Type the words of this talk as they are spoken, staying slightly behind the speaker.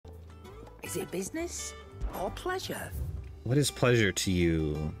Is it business or pleasure? What is pleasure to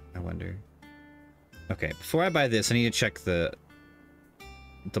you, I wonder? Okay, before I buy this, I need to check the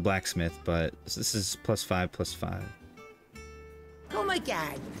blacksmith, but this is +5/+5. Come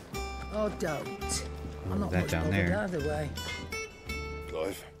again. Or don't. I'm not That much down bothered there. either way.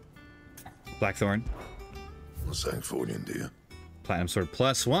 Clive, Blackthorn. not saying fortune, do you? Platinum sword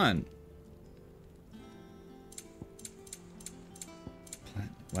 +1.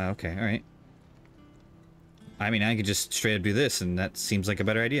 Wow, okay, alright. I mean, I could just straight up do this, and that seems like a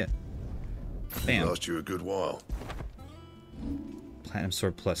better idea. Bam. Last you a good while. Platinum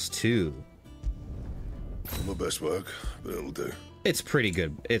sword +2. Not my best work, but it'll do. It's pretty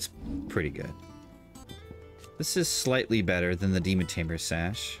good. It's pretty good. This is slightly better than the Demon Tamer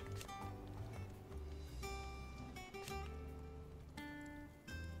sash.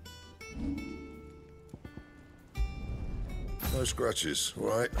 No scratches, all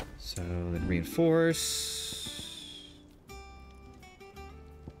right? So then reinforce.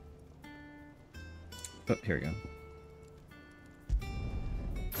 Oh, here we go.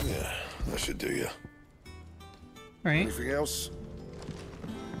 Yeah, that should do you. All right. Anything else?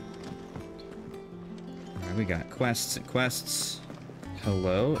 All right, we got quests and quests.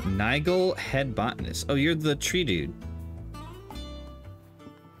 Hello, Nigel Head Botanist. Oh, you're the tree dude.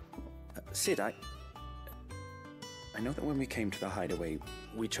 Sid, I know that when we came to the hideaway,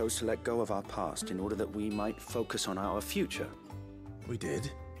 we chose to let go of our past in order that we might focus on our future. We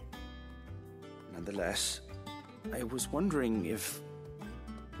did. Nonetheless, I was wondering if...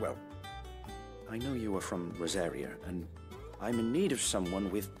 Well, I know you are from Rosaria, and I'm in need of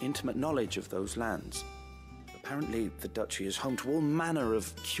someone with intimate knowledge of those lands. Apparently, the duchy is home to all manner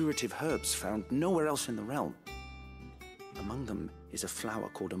of curative herbs found nowhere else in the realm. Among them is a flower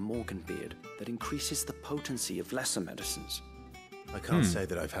called a morganbeard that increases the potency of lesser medicines. I can't say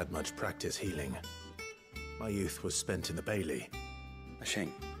that I've had much practice healing. My youth was spent in the Bailey. A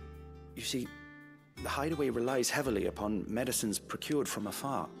shame. You see, the hideaway relies heavily upon medicines procured from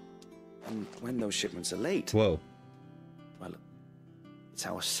afar. And when those shipments are late... Whoa. Well, it's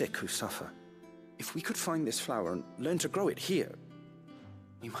our sick who suffer. If we could find this flower and learn to grow it here,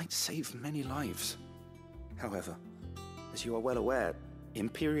 we might save many lives. However, as you are well aware,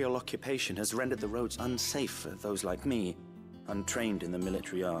 imperial occupation has rendered the roads unsafe for those like me, untrained in the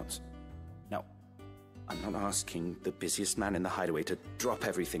military arts. Now, I'm not asking the busiest man in the hideaway to drop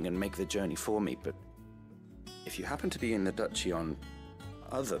everything and make the journey for me, but if you happen to be in the duchy on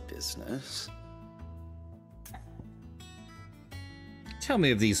other business... Tell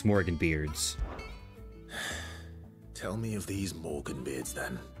me of these Morganbeards. Tell me of these Morganbeards,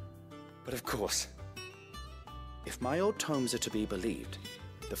 then. But of course, if my old tomes are to be believed,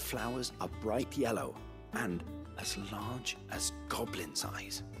 the flowers are bright yellow and as large as goblins'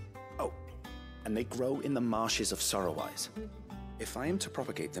 eyes. Oh, and they grow in the marshes of Sorrowwise. If I am to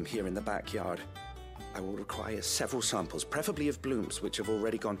propagate them here in the backyard, I will require several samples, preferably of blooms which have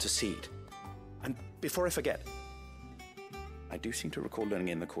already gone to seed. And before I forget, I do seem to recall learning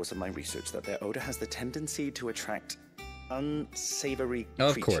in the course of my research that their odor has the tendency to attract unsavory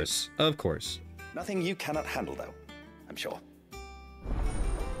creatures. Of course. Nothing you cannot handle, though, I'm sure.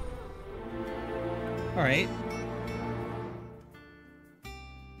 All right.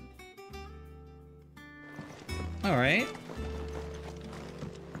 All right.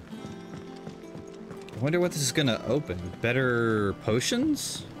 I wonder what this is gonna open. Better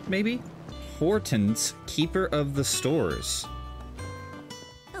potions, maybe? Horton's Keeper of the Stores.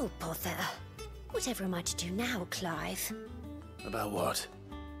 Oh, bother. Whatever am I to do now, Clive? About what?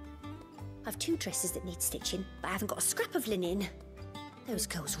 I've 2 dresses that need stitching, but I haven't got a scrap of linen. Those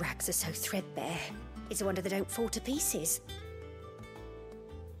girls' rags are so threadbare. It's a wonder they don't fall to pieces.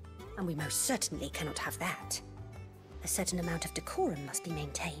 And we most certainly cannot have that. A certain amount of decorum must be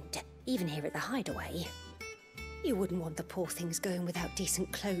maintained, even here at the hideaway. You wouldn't want the poor things going without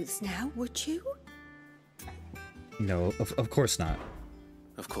decent clothes now, would you? No, of course not.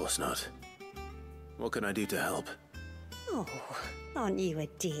 Of course not. What can I do to help? Oh, aren't you a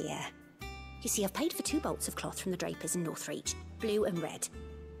dear? You see, I've paid for 2 bolts of cloth from the drapers in Northreach, blue and red.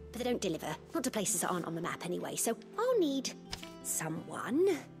 But they don't deliver, not to places that aren't on the map anyway, so I'll need someone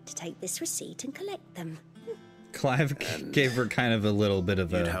to take this receipt and collect them. Clive gave her kind of a little bit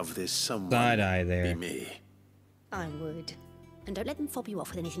of You'd a have this someone side eye there. be me. I would. And don't let them fob you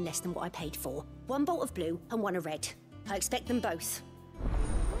off with anything less than what I paid for. 1 bolt of blue and 1 of red. I expect them both.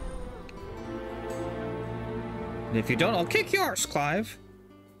 And if you don't, I'll kick yours, Clive.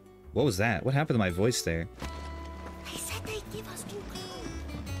 What was that? What happened to my voice there? They said they'd give us 2 clothes.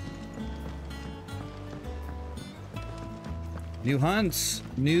 New hunts.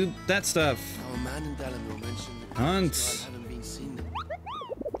 New that stuff. Our man in Dalamil mentioned the Hunts. hadn't been seen.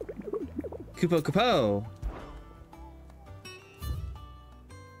 Kupo Kupo.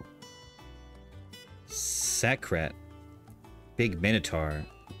 Sekret. Big Minotaur.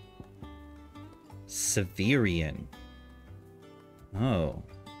 Severian. Oh.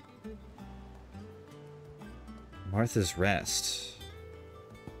 Martha's Rest.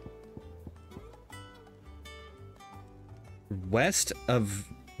 West of...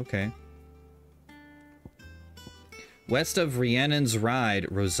 Okay. West of Rhiannon's Ride,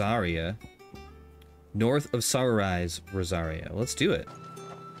 Rosaria. North of Sarai's, Rosaria. Let's do it.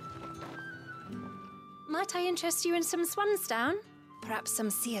 Might I interest you in some swansdown? Perhaps some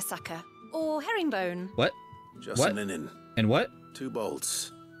seersucker? Or herringbone? What? Just What? a linen. And what? 2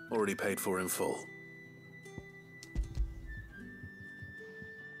 bolts. Already paid for in full.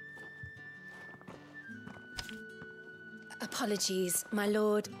 Apologies, my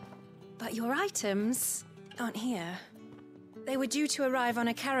lord, but your items aren't here. They were due to arrive on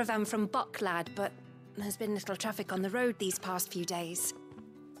a caravan from Bocklad, but there's been little traffic on the road these past few days.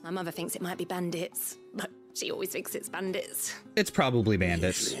 My mother thinks it might be bandits, but she always thinks it's bandits. It's probably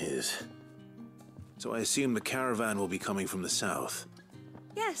bandits. Usually is. So I assume the caravan will be coming from the south.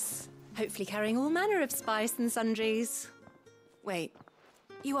 Yes, hopefully carrying all manner of spice and sundries. Wait,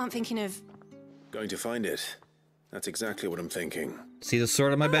 you aren't thinking of... Going to find it. That's exactly what I'm thinking. See the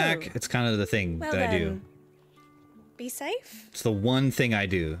sword on my back? It's kind of the thing Well that I do. then, be safe. It's the one thing I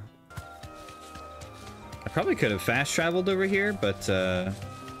do. I probably could have fast traveled over here, but I'm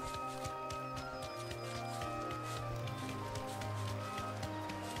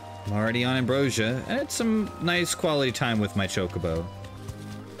already on Ambrosia, and it's some nice quality time with my chocobo.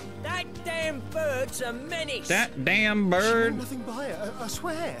 That damn bird's a menace. That damn She meant bird! nothing by it, I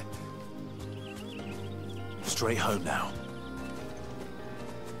swear. Straight home now.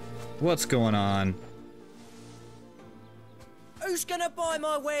 What's going on? Who's gonna buy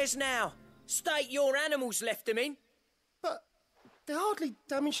my wares now? State your animals left them in. But they're hardly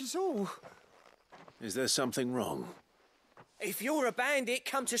damaged at all. Is there something wrong? If you're a bandit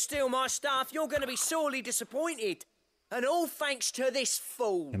come to steal my stuff, you're gonna be sorely disappointed. And all thanks to this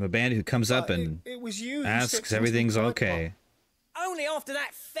fool. I'm a bandit who comes up and It was you who asks stepped if everything's into the okay. Only after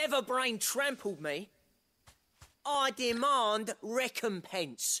that feather-brain trampled me. I demand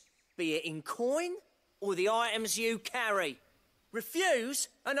recompense, be it in coin or the items you carry. Refuse,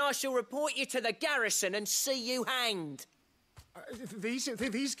 and I shall report you to the garrison and see you hanged.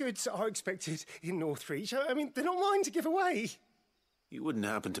 These goods are expected in Northreach. I mean, they're not mine to give away. You wouldn't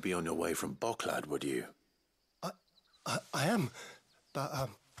happen to be on your way from Bocklad, would you? I am, but did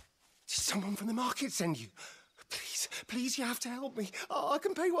someone from the market send you? Please, you have to help me. I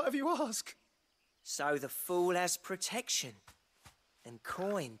can pay whatever you ask. So the fool has protection. And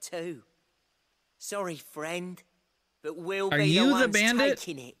coin, too. Sorry, friend, but we'll Are be you the the ones bandit?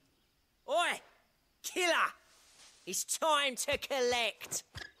 taking it. Oi! Killer! It's time to collect.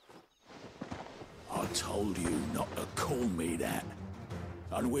 I told you not to call me that.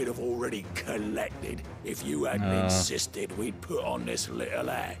 And we'd have already collected if you hadn't insisted we'd put on this little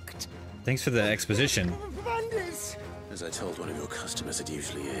act. Thanks for the exposition. Bandits! As I told one of your customers, it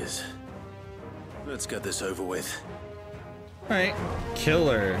usually is. Let's get this over with. Alright,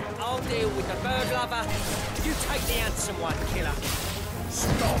 killer. I'll deal with the bird lover. You take the handsome one, killer.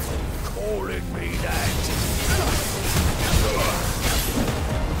 Stop calling me that.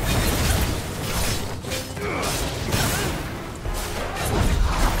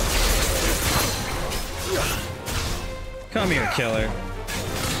 Come here, killer.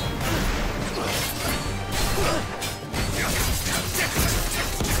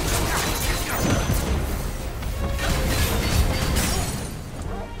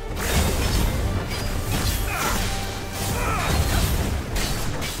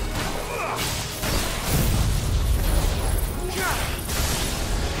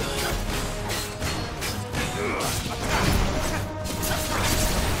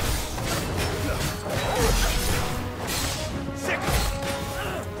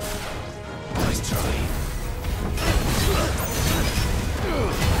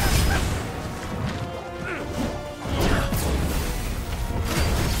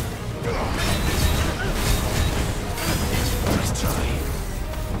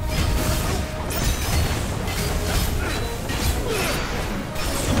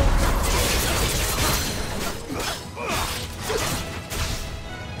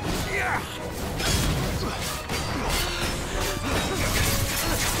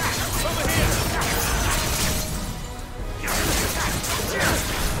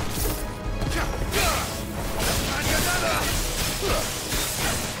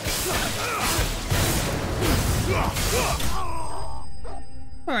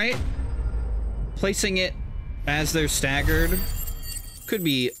 Alright. Placing it as they're staggered could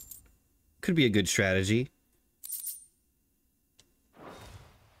be a good strategy.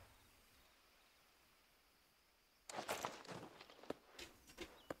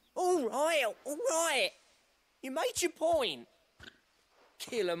 All right. You made your point.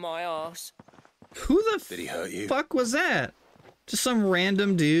 Killer my ass. Who the Did he hurt you? fuck was that? Just some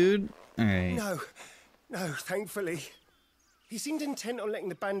random dude? Alright. No, thankfully. He seemed intent on letting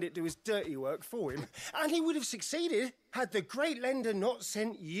the bandit do his dirty work for him, and he would have succeeded had the great lender not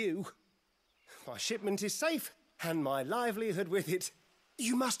sent you. My shipment is safe, and my livelihood with it.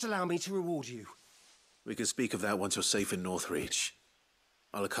 You must allow me to reward you. We can speak of that once you're safe in Northreach.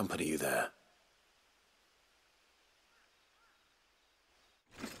 I'll accompany you there.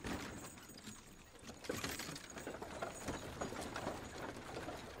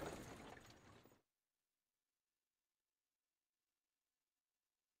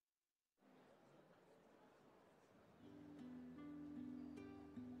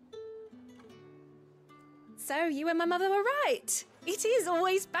 So you and my mother were right. It is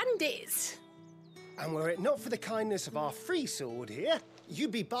always bandits. And were it not for the kindness of our free sword here,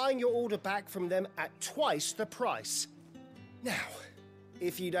 you'd be buying your order back from them at twice the price. Now,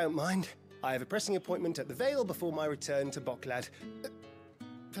 if you don't mind, I have a pressing appointment at the Vale before my return to Bocklad.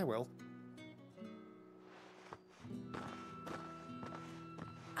 Farewell.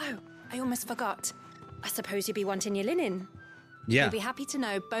 Oh, I almost forgot. I suppose you'd be wanting your linen. Yeah. You'll be happy to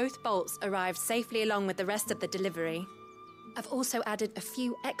know both bolts arrived safely along with the rest of the delivery. I've also added a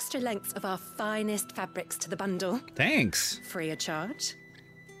few extra lengths of our finest fabrics to the bundle. Thanks. Free of charge.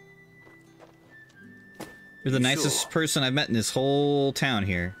 You're the nicest person I've met in this whole town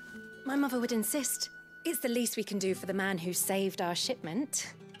here. My mother would insist. It's the least we can do for the man who saved our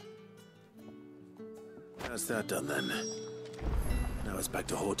shipment. That's that done then. Now it's back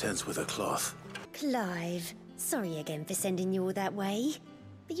to Hortense with her cloth. Clive, sorry again for sending you all that way.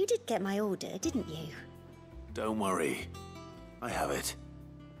 But you did get my order, didn't you? Don't worry. I have it.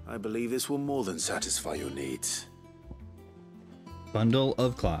 I believe this will more than satisfy your needs. Bundle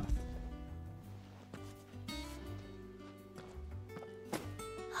of cloth.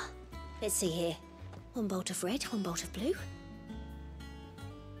 Let's see here. One bolt of red, one bolt of blue.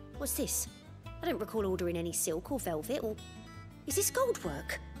 What's this? I don't recall ordering any silk or velvet or... Is this gold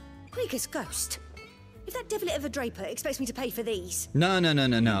work? Krieger's ghost. If that devilit of a draper expects me to pay for these... No.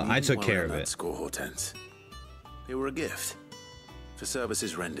 I took care of it. Score, Hortense. They were a gift. For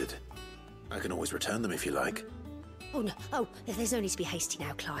services rendered. I can always return them if you like. Oh, no. Oh, there's no need to be hasty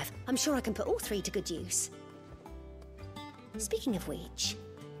now, Clive. I'm sure I can put all three to good use. Speaking of which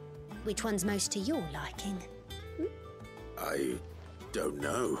one's most to your liking? I don't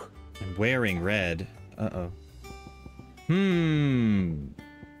know. I'm wearing red. Uh-oh. I'm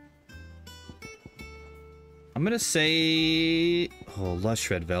gonna say... Oh,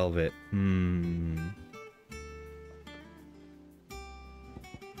 lush red velvet.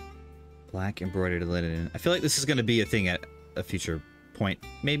 Black embroidered linen. I feel like this is gonna be a thing at a future point,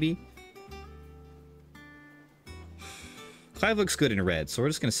 maybe? Clive looks good in red, so we're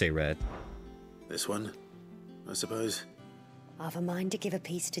just gonna say red. This one, I suppose. I've a mind to give a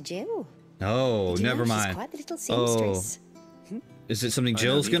piece to Jill. Oh, Did you never know mind. She's quite the little seamstress. Is it something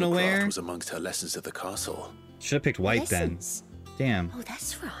Jill's gonna wear? Was amongst her lessons at the castle. Should have picked white Lessons? then. Damn. Oh,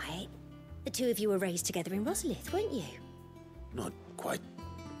 that's right. The two of you were raised together in Rosalith, weren't you? Not quite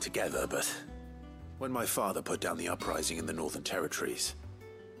together, but when my father put down the uprising in the Northern Territories,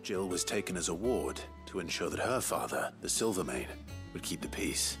 Jill was taken as a ward to ensure that her father, the Silvermane, would keep the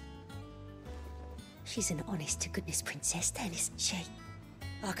peace. She's an honest-to-goodness princess then, isn't she?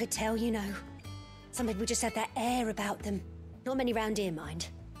 I could tell, you know. Some people just have that air about them. Not many round here, mind.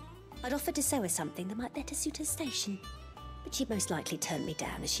 I'd offered to sew her something that might better suit her station. But she'd most likely turn me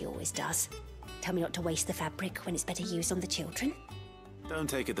down, as she always does. Tell me not to waste the fabric when it's better used on the children. Don't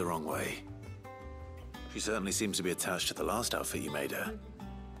take it the wrong way. She certainly seems to be attached to the last outfit you made her.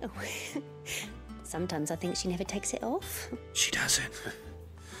 Oh, sometimes I think she never takes it off. She doesn't.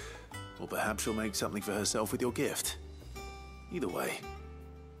 Or perhaps she'll make something for herself with your gift. Either way,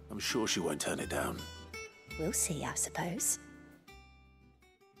 I'm sure she won't turn it down. We'll see, I suppose.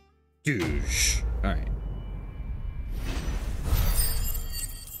 Douche. Alright.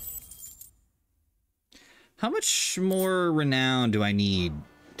 How much more renown do I need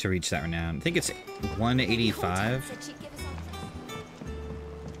to reach that renown? I think it's 185.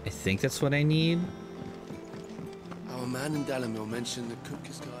 I think that's what I need. Our man in Dalamil mentioned that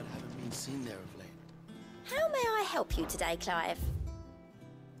Kupka's guard haven't been seen there of late. How may I help you today, Clive?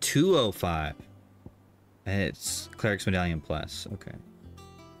 205. And it's Cleric's Medallion Plus. Okay.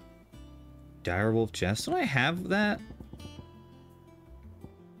 Direwolf Chest. Don't I have that?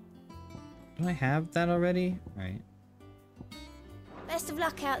 Don't I have that already? All right. Best of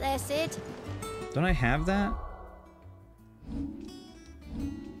luck out there, Sid. Don't I have that?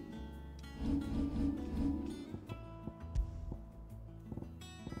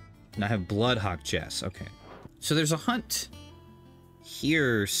 And I have Bloodhawk Chest. Okay. So there's a hunt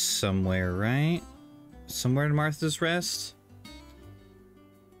here somewhere, right? Somewhere in Martha's Rest?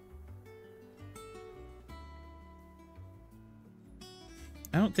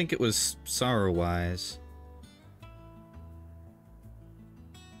 I don't think it was Sorrow-wise.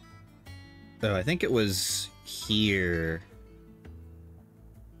 Oh, I think it was here.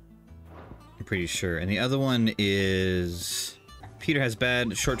 I'm pretty sure. And the other one is... Peter has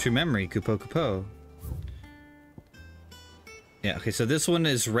bad short-term memory, Kupo Kupo. Yeah, okay, so this one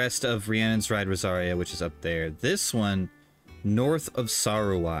is Rest of Rhiannon's Ride Rosaria, which is up there. This one, North of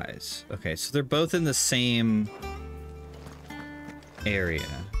Sorrow-wise. Okay, so they're both in the same area.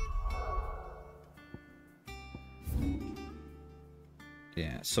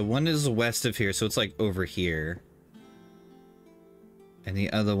 Yeah, so one is west of here, so it's like over here. And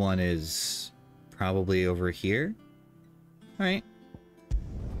the other one is probably over here. Alright.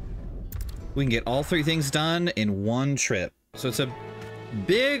 We can get all three things done in one trip. So it's a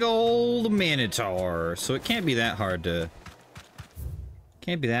big old Minotaur, so it can't be that hard to...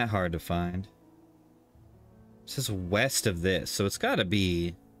 Can't be that hard to find. It says west of this, so it's gotta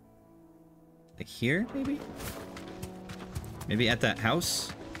be... like here, maybe? Maybe at that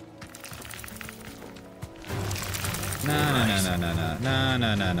house? No.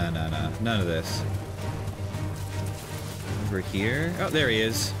 None of this. Over here? Oh, there he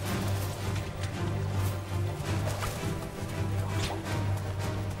is.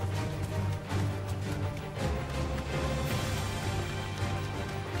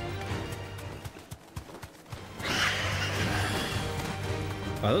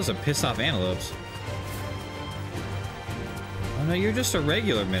 Wow, those are pissed off antelopes. Oh no, you're just a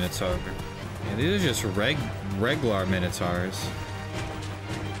regular Minotaur. Yeah, these are just regular Minotaurs.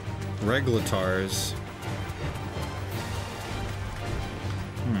 Regulatars.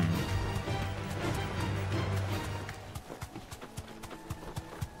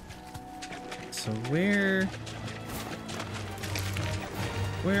 So where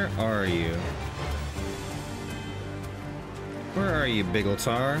are you? Where are you,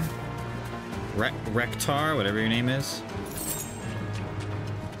 Biggletar? Rectar, whatever your name is.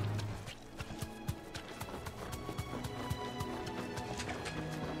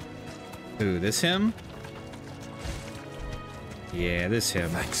 Ooh, this him? Yeah, this him.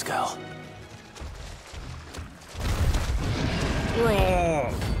 Thanks, Gal. Oh!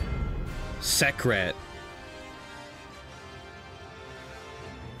 Sekret.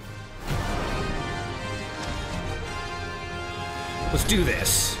 Let's do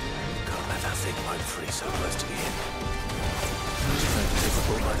this. Can't let that thing roam free so close to the inn. Take the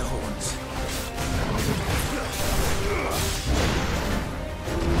bull by the horns.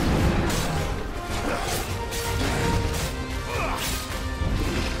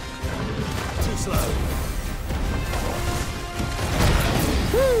 Too slow.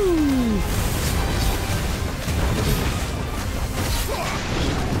 Woo!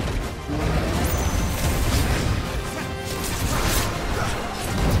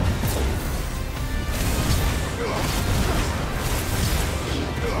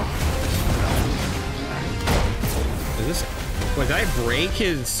 Is this... Wait, did I break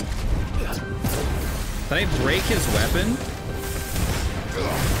his... Did I break his weapon?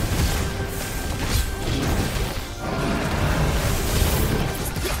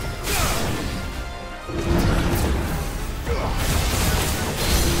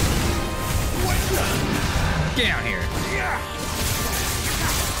 Get out here.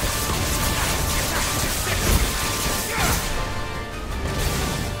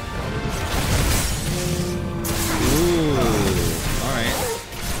 Ooh, all right.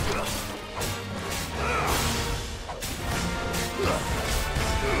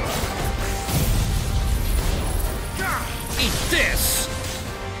 Eat this.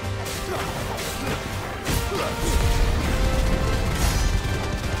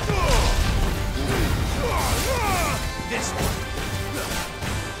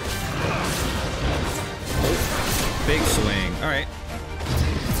 Big swing. All right.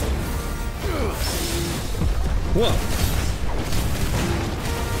 Whoa.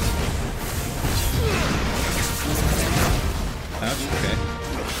 Ouch. Okay.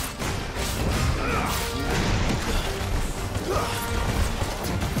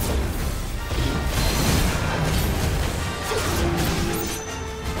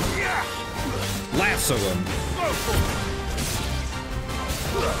 of them.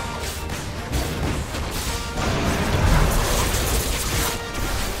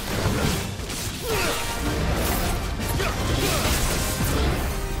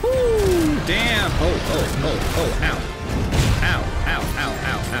 Woo! Damn! Oh! Ow! Ow! Ow! Ow!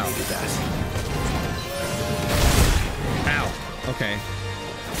 Ow! Ow! Ow! Okay.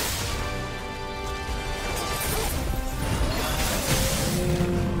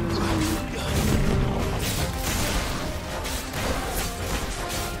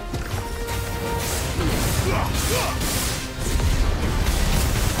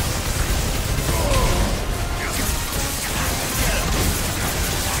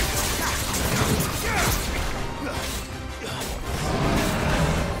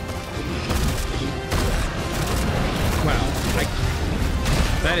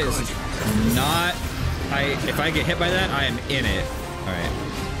 That is not... if I get hit by that, I am in it. Alright.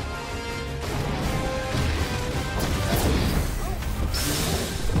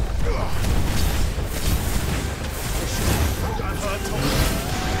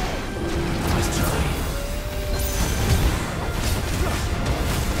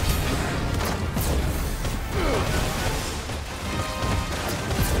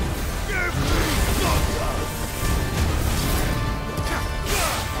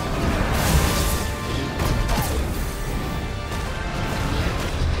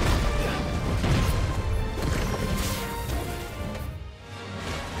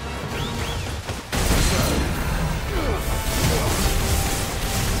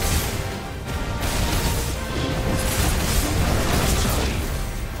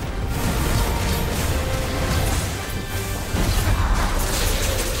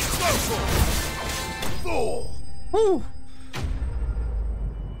 Woo!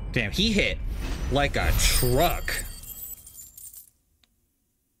 Damn, he hit like a truck.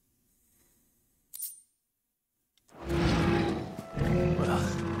 Well,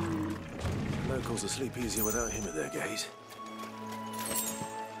 locals will sleep easier without him at their gate.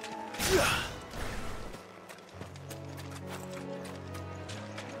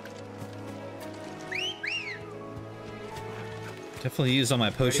 Definitely used all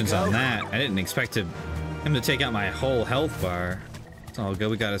my potions on that. I didn't expect him to take out my whole health bar. It's all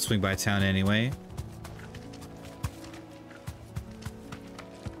good. We gotta swing by town anyway.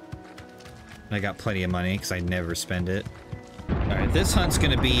 I got plenty of money because I never spend it. Alright, this hunt's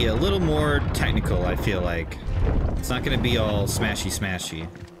gonna be a little more technical, I feel like. It's not gonna be all smashy.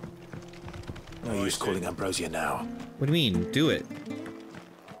 No use calling Ambrosia now. What do you mean? Do it.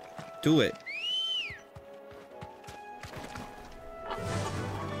 Do it.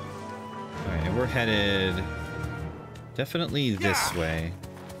 Alright, we're headed definitely this way.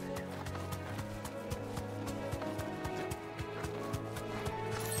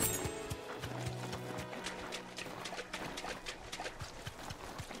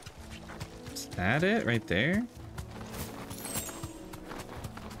 Is that it right there?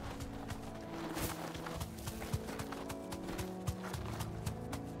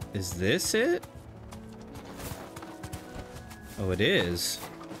 Is this it? Oh, it is.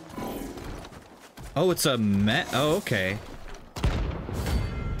 Oh, it's a oh, okay.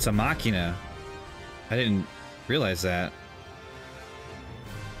 It's a machina. I didn't realize that.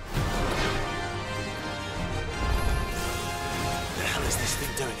 What the hell is this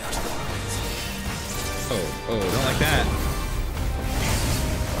thing doing out of the woods? Oh, don't like that.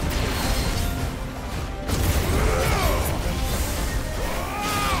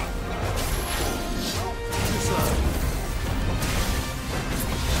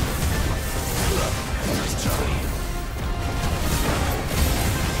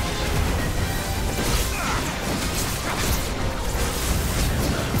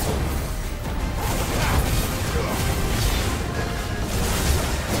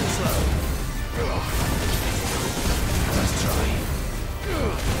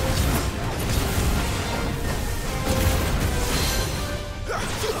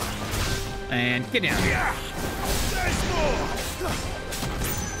 And get down here. There's more.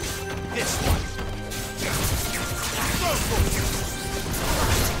 This one.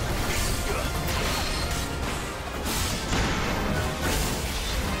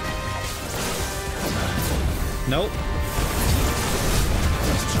 Nope.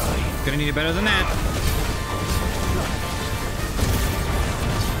 Gonna need it better than that.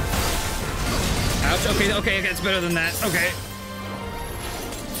 Ouch. Okay, it's better than that. Okay.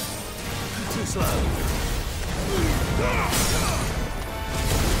 Too slow.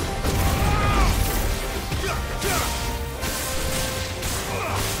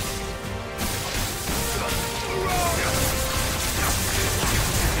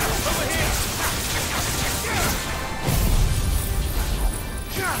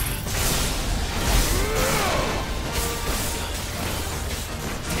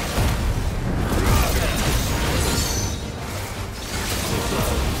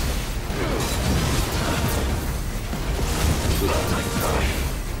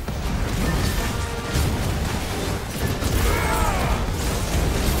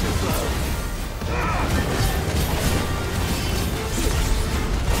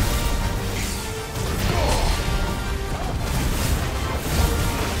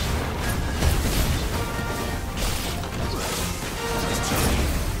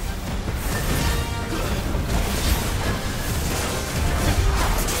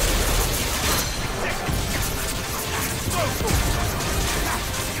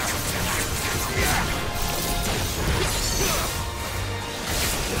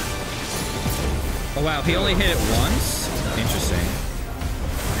 Oh wow, he only hit it once? Interesting.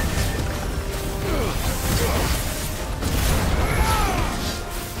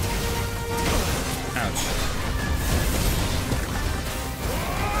 Ouch.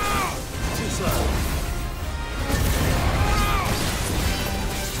 Too slow.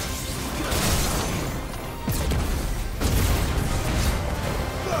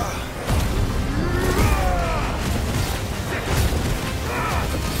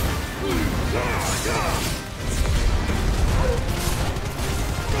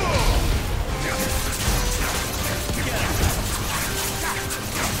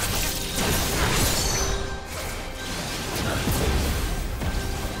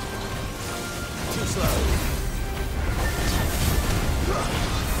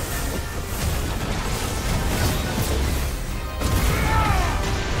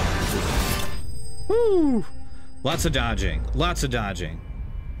 Woo! Lots of dodging. Lots of dodging.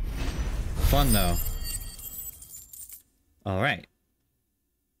 Fun though. Alright.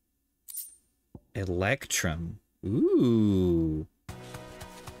 Electrum. Ooh.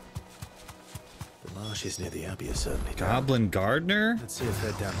 The marshes near the Abbey are certainly down. Goblin Gardener? Let's see if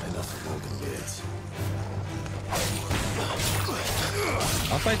they're damp enough for Morgan beards.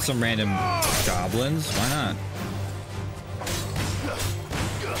 I'll fight some random goblins. Why not?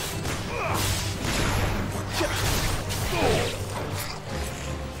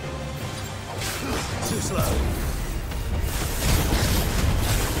 Too slow.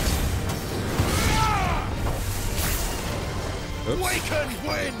 Oops. Waken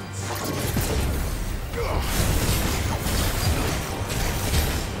winds!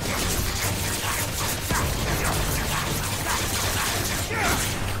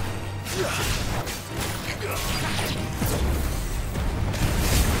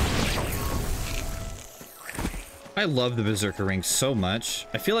 I love the Berserker Ring so much.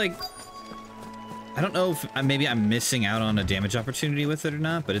 I feel like... I don't know if maybe I'm missing out on a damage opportunity with it or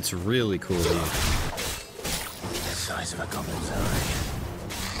not, but it's really cool to use. The size of a goblin's eye.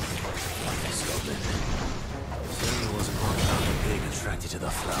 This goblin certainly wasn't one about being attracted to the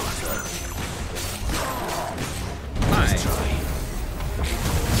flowers, though. Hi. Let's try.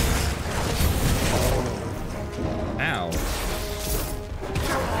 Ow.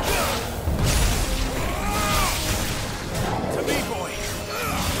 To me, boy!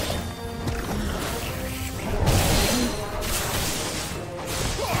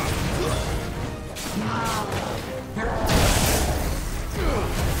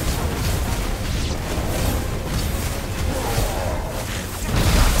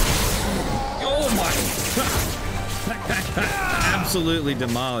 Oh my! Absolutely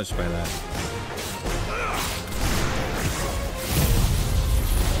demolished by that.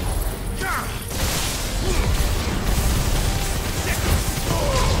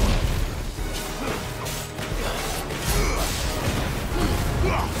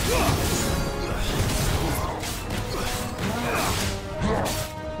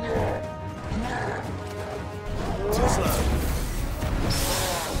 Too slow.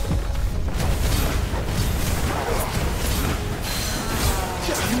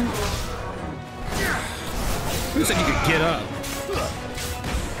 Who said you could get up?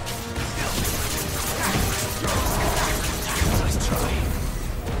 Nice try.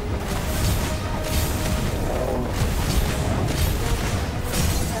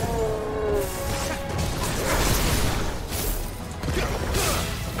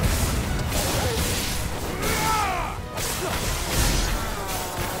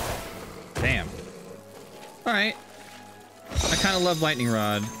 Damn. Alright. I kind of love Lightning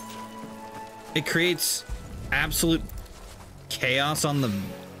Rod. It creates absolute chaos on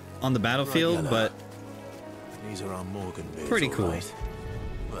the battlefield, but These are our Morgan beards, pretty all cool. right.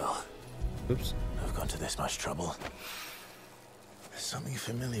 Well, Oops. I've gone to this much trouble. There's something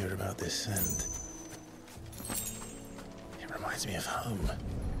familiar about this scent. It reminds me of home.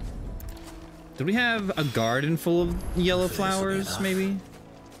 Do we have a garden full of yellow Hopefully this'll be flowers, enough. maybe?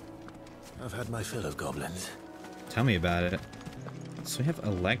 I've had my fill of goblins. Tell me about it. So we have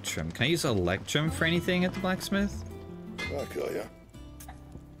Electrum. Can I use Electrum for anything at the blacksmith? Okay, yeah.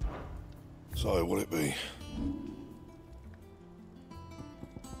 So, what'd it be?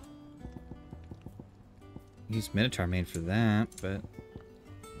 Use Minotaur Main for that, but...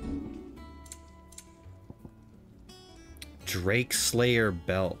 Drake Slayer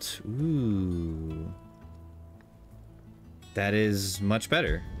Belt. Ooh. That is much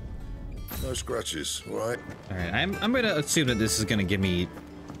better. No scratches, all right? Alright, I'm gonna assume that this is gonna give me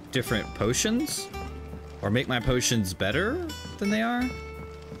different potions? Or make my potions better than they are?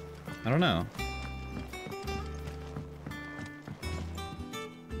 I don't know.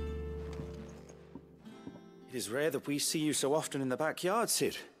 It is rare that we see you so often in the backyard,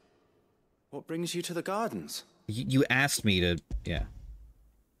 Sid. What brings you to the gardens? You asked me to... Yeah.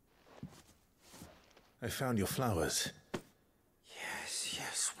 I found your flowers.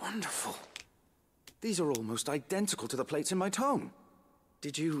 Yes, wonderful. These are almost identical to the plates in my tome.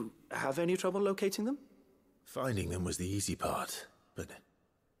 Did you have any trouble locating them? Finding them was the easy part, but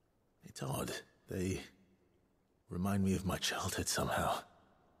it's odd. They remind me of my childhood somehow.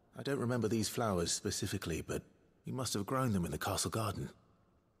 I don't remember these flowers specifically, but we must have grown them in the castle garden.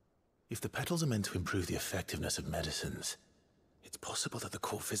 If the petals are meant to improve the effectiveness of medicines, it's possible that the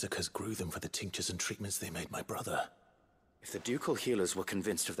court physicers grew them for the tinctures and treatments they made my brother. If the ducal healers were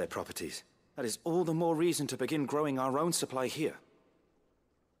convinced of their properties, that is all the more reason to begin growing our own supply here.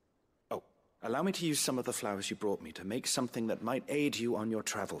 Oh, allow me to use some of the flowers you brought me to make something that might aid you on your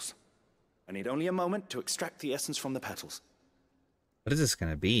travels. I need only a moment to extract the essence from the petals. What is this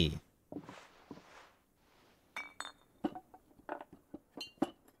gonna be?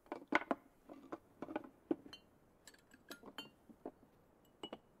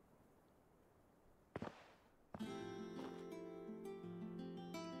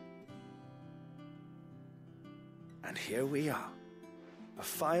 And here we are. A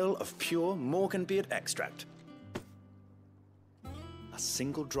phial of pure Morganbeard extract. A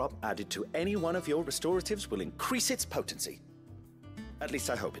single drop added to any one of your restoratives will increase its potency. At least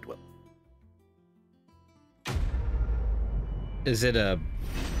I hope it will. Is it an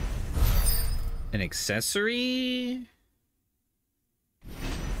accessory?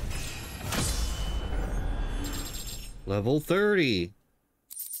 Level 30.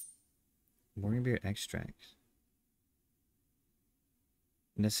 Morganbeard extract.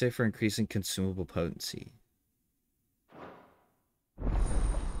 Necessary for increasing consumable potency.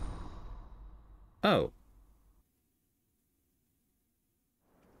 Oh.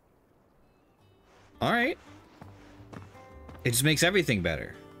 Alright. It just makes everything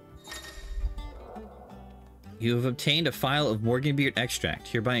better. You have obtained a phial of Morganbeard extract,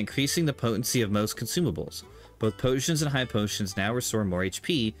 hereby increasing the potency of most consumables. Both potions and high potions now restore more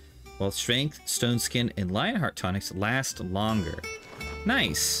HP, while strength, stone skin, and lionheart tonics last longer.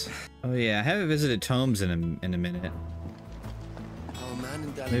 Nice. Oh yeah, I haven't visited tomes in a minute.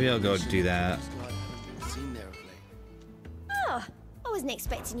 Maybe I'll go do that. Oh, I wasn't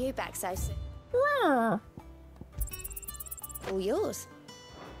expecting you back so soon. All yours.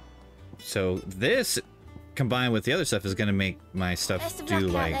 So this, combined with the other stuff, is gonna make my stuff do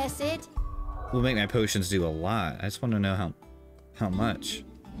like... There, Sid. Will make my potions do a lot. I just want to know how much.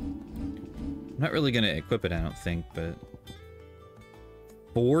 I'm not really gonna equip it, I don't think, but...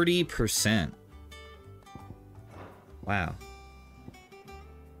 40%. Wow.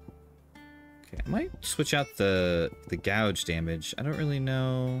 Okay, I might switch out the gouge damage. I don't really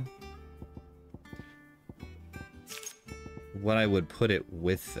know what I would put it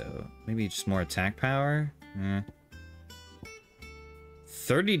with, though. Maybe just more attack power?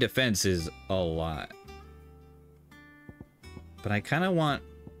 30 defense is a lot. But I kind of want,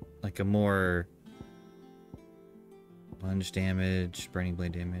 like, a more... Lunge damage, burning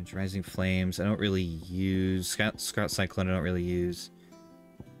blade damage, rising flames. I don't really use Scout Cyclone. I don't really use.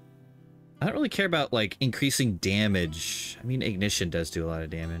 I don't really care about like increasing damage. I mean, ignition does do a lot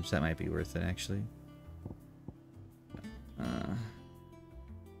of damage. That might be worth it actually.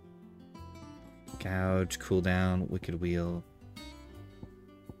 Gouge, cooldown, wicked wheel.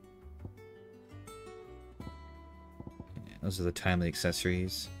 Yeah, those are the timely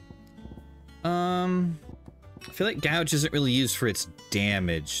accessories. I feel like gouge isn't really used for its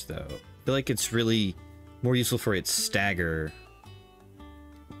damage, though. I feel like it's really more useful for its stagger.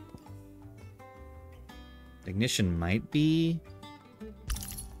 Ignition might be.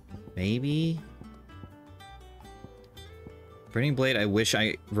 Maybe. Burning Blade, I wish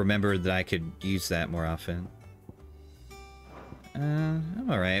I remembered that I could use that more often. I'm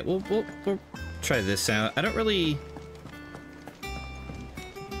alright. We'll try this out. I don't really...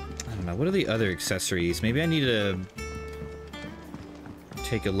 what are the other accessories? Maybe I need to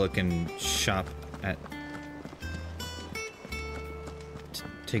take a look and shop at...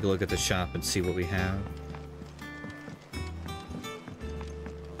 Take a look at the shop and see what we have.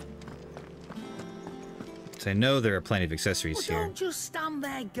 So I know there are plenty of accessories here. Don't just stand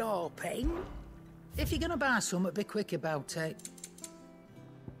there gawping. If you're gonna buy something, be quick about it.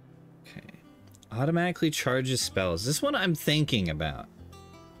 Okay. Automatically charges spells. This one I'm thinking about.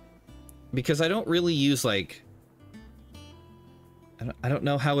 Because I don't really use, like... I don't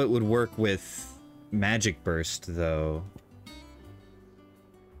know how it would work with Magic Burst, though.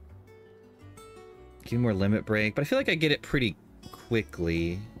 Give more Limit Break, but I feel like I get it pretty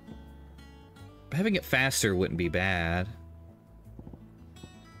quickly. Having it faster wouldn't be bad.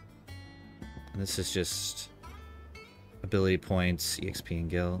 And this is just ability points, EXP and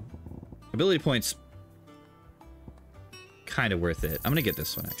gil. Ability points, kind of worth it. I'm gonna get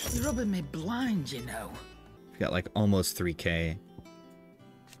this one actually. It's rubbing me blind, you know. Got like almost 3k.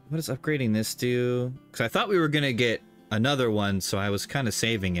 What does upgrading this do? Because I thought we were gonna get another one, so I was kind of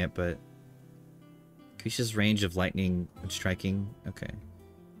saving it, but increases range of lightning and striking. Okay.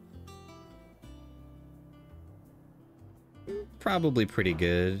 Probably pretty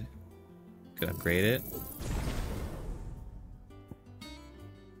good. Could upgrade it.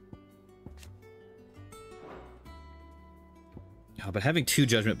 Oh, but having 2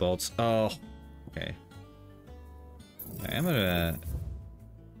 judgment bolts. Oh, okay. I'm gonna.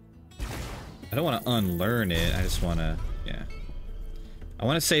 I don't want to unlearn it. I just want to. Yeah. I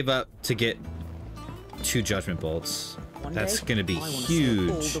want to save up to get 2 judgment bolts. That's gonna be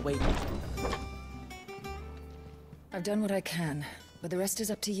huge. I've done what I can, but the rest is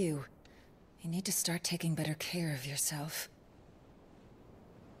up to you. You need to start taking better care of yourself.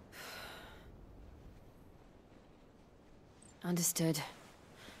 Understood.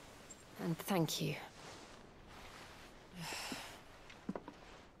 And thank you.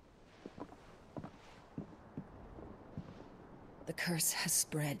 The curse has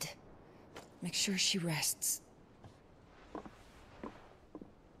spread. Make sure she rests.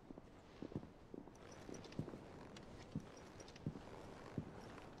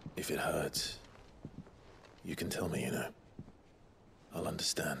 If it hurts, you can tell me, you know. I'll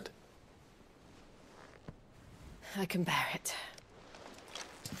understand. I can bear it.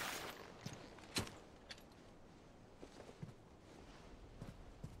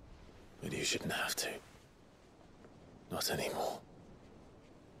 But you shouldn't have to. Not anymore.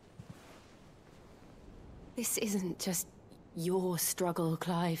 This isn't just your struggle,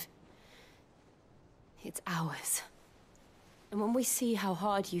 Clive. It's ours. And when we see how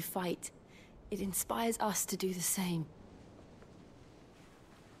hard you fight, it inspires us to do the same.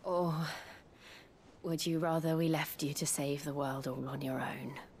 Or would you rather we left you to save the world all on your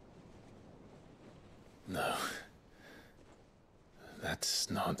own? No.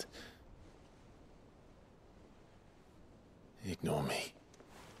 That's not... Ignore me.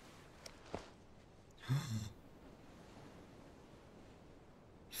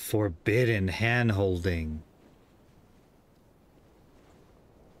 Forbidden hand-holding.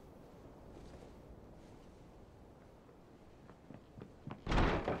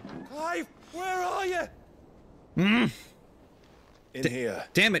 Clive, where are you? In here.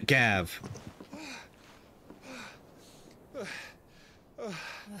 Damn it, Gav.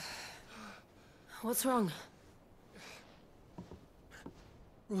 What's wrong?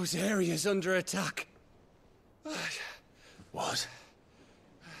 Rosaria's under attack. What?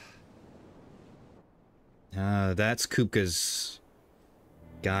 That's Kupka's.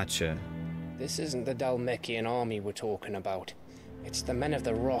 Gotcha. This isn't the Dalmekian army we're talking about. It's the Men of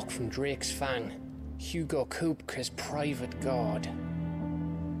the Rock from Drake's Fang. Hugo Kupka's private guard.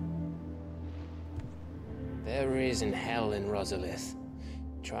 There is in hell in Rosalith,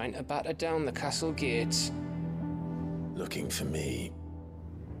 trying to batter down the castle gates. Looking for me?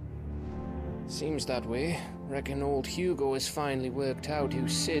 Seems that way. Reckon old Hugo has finally worked out who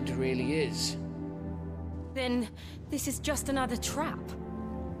Sid really is. Then this is just another trap.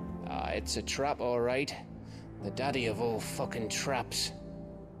 It's a trap, all right. The daddy of all fucking traps.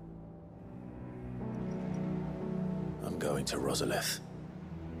 I'm going to Rosalith.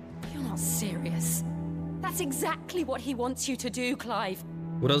 You're not serious. That's exactly what he wants you to do, Clive.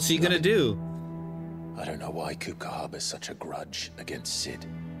 What else are you gonna do? I don't know why Kupka harbors such a grudge against Sid.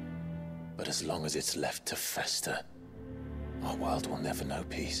 But as long as it's left to fester, our world will never know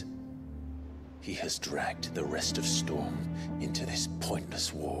peace. He has dragged the rest of Storm into this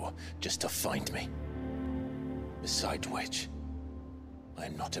pointless war just to find me. Besides which, I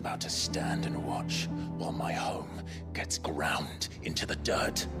am not about to stand and watch while my home gets ground into the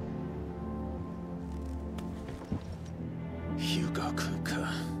dirt. Hugo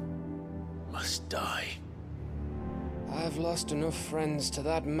Kupka must die. I've lost enough friends to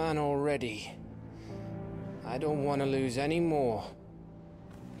that man already. I don't want to lose any more.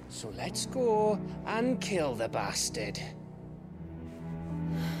 So let's go and kill the bastard.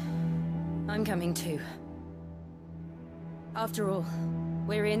 I'm coming too. After all,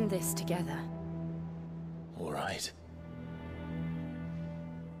 we're in this together. All right.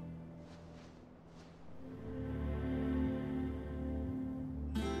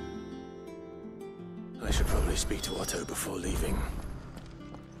 I should probably speak to Otto before leaving.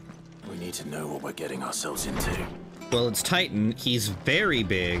 We need to know what we're getting ourselves into. Well, it's Titan. He's very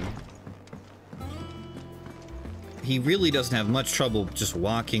big. he really doesn't have much trouble just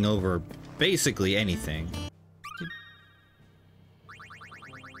walking over basically anything.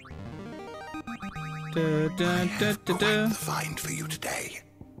 The find for you today.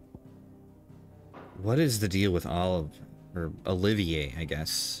 What is the deal with Olive, or Olivier, I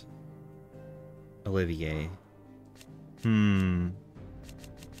guess? Olivier. Damn,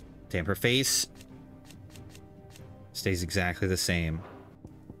 her face stays exactly the same.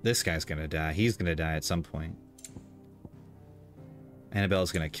 This guy's gonna die. He's gonna die at some point.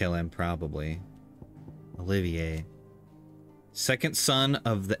 Annabelle's gonna kill him, probably. Olivier. Second son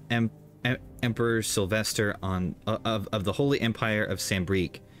of the Emperor Sylvester of the Holy Empire of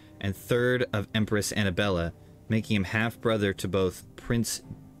Sambrique, and third of Empress Annabella, making him half-brother to both Prince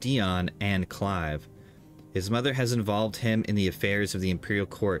Dion and Clive. His mother has involved him in the affairs of the imperial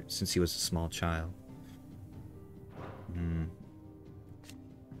court since he was a small child.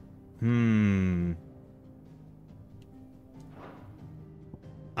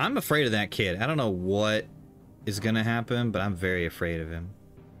 I'm afraid of that kid. I don't know what is gonna happen, but I'm very afraid of him.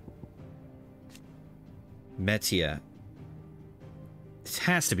 Metia. This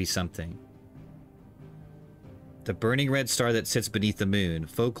has to be something. The burning red star that sits beneath the moon.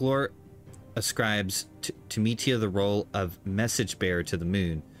 Folklore ascribes to Metia the role of message bearer to the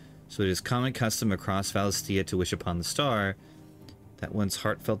moon, so it is common custom across Valistia to wish upon the star that one's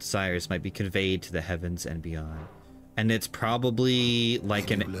heartfelt desires might be conveyed to the heavens and beyond. And it's probably like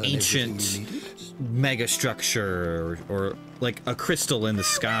an ancient megastructure or like a crystal in the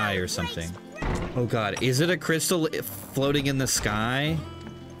sky or something. Oh god, is it a crystal floating in the sky?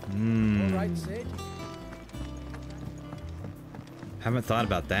 Haven't thought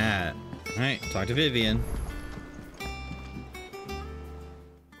about that. Alright, talk to Vivian.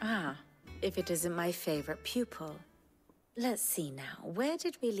 Ah, if it isn't my favorite pupil. Let's see now, where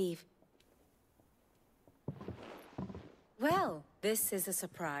did we leave? Well, this is a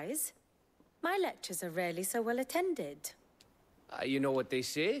surprise. My lectures are rarely so well attended. You know what they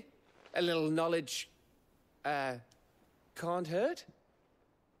say? A little knowledge, can't hurt?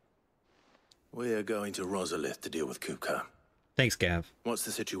 We're going to Rosalith to deal with Kupka. Thanks, Gav. What's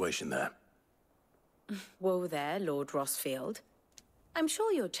the situation there? Whoa there, Lord Rosfield. I'm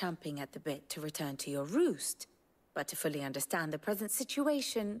sure you're champing at the bit to return to your roost. But to fully understand the present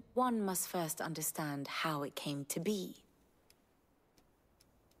situation, one must first understand how it came to be.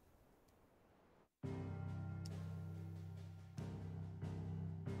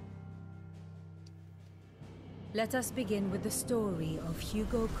 Let us begin with the story of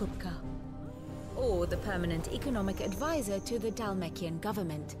Hugo Kupka, or the permanent economic advisor to the Dalmekian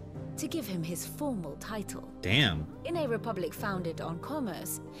government, to give him his formal title. Damn. In a republic founded on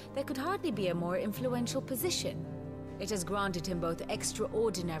commerce, there could hardly be a more influential position. It has granted him both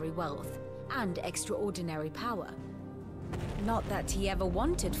extraordinary wealth and extraordinary power. Not that he ever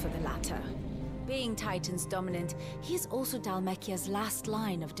wanted for the latter. Being Titan's dominant, he is also Dalmekia's last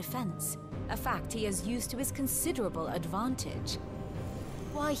line of defense, a fact he has used to his considerable advantage.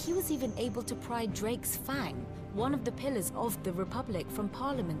 Why, he was even able to pry Drake's Fang, one of the pillars of the Republic, from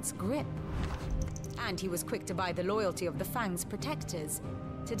Parliament's grip. And he was quick to buy the loyalty of the Fang's protectors.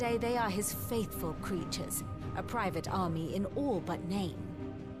 Today they are his faithful creatures, a private army in all but name.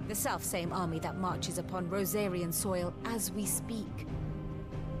 The self-same army that marches upon Rosarian soil as we speak.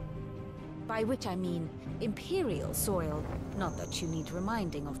 By which I mean Imperial soil, not that you need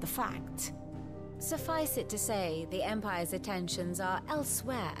reminding of the fact. Suffice it to say, the Empire's attentions are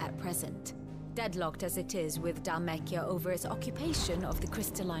elsewhere at present, deadlocked as it is with Dalmekia over its occupation of the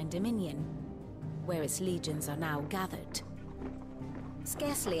Crystalline Dominion, where its legions are now gathered.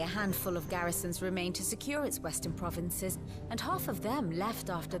 Scarcely a handful of garrisons remain to secure its western provinces, and half of them left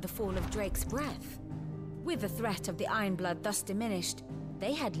after the fall of Drake's Breath. With the threat of the Ironblood thus diminished,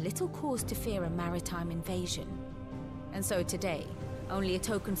 they had little cause to fear a maritime invasion. And so today, only a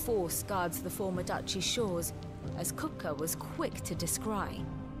token force guards the former duchy's shores, as Kupka was quick to descry.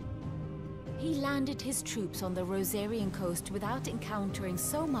 He landed his troops on the Rosarian coast without encountering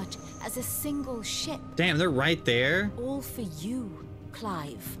so much as a single ship. Damn, they're right there. All for you,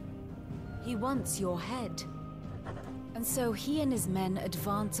 Clive. He wants your head. And so he and his men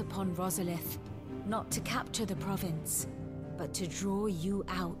advance upon Rosalith, not to capture the province, but to draw you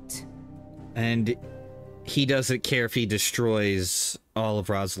out. And he doesn't care if he destroys all of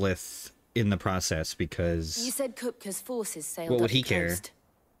Rosalith in the process, because... You said Kupka's forces sailed what would up he the care? coast.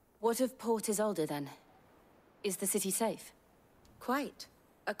 What of Port Isolde, then? Is the city safe? Quite,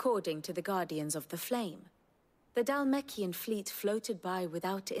 according to the Guardians of the Flame. The Dalmekian fleet floated by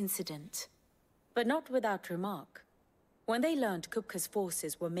without incident. But not without remark. When they learned Kupka's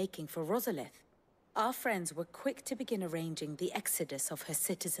forces were making for Rosalith, our friends were quick to begin arranging the exodus of her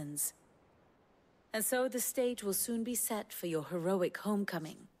citizens. And so the stage will soon be set for your heroic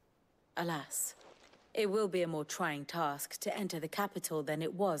homecoming. Alas, it will be a more trying task to enter the capital than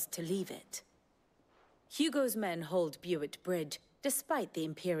it was to leave it. Hugo's men hold Buett Bridge, despite the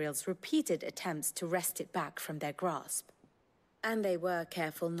Imperials' repeated attempts to wrest it back from their grasp. And they were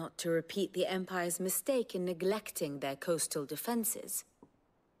careful not to repeat the Empire's mistake in neglecting their coastal defenses.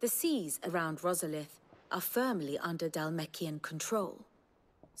 The seas around Rosalith are firmly under Dhalmekian control.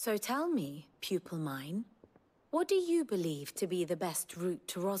 So tell me, pupil mine, what do you believe to be the best route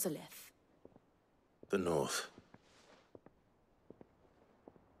to Rosalith? The north.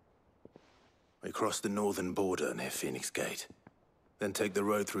 We cross the northern border near Phoenix Gate, then take the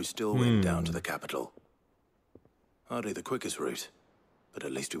road through Stillwind down to the capital. Hardly the quickest route, but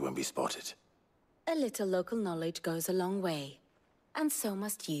at least we won't be spotted. A little local knowledge goes a long way, and so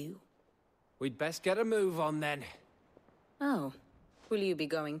must you. We'd best get a move on then. Oh, will you be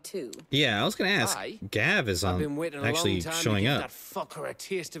going too? Yeah, I was gonna ask. Gav is I've been waiting a actually long time showing to give up. that fucker a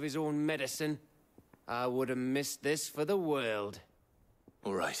taste of his own medicine. I would have missed this for the world.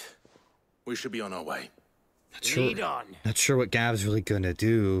 All right. We should be on our way. Lead on. Not sure what Gav's really gonna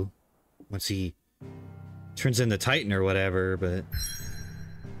do once he turns into Titan or whatever, but...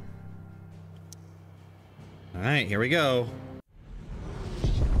 Alright, here we go.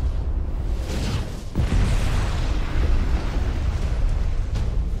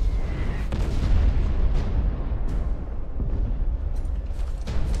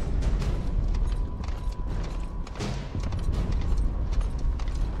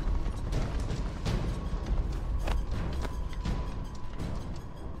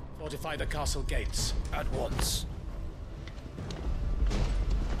 Fortify the castle gates at once.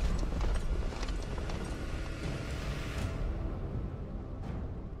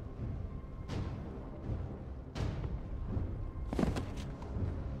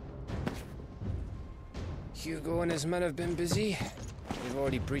 Hugo and his men have been busy. We've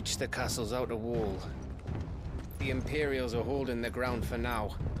already breached the castle's outer wall. The Imperials are holding the ground for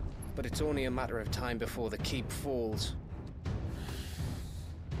now, but it's only a matter of time before the keep falls.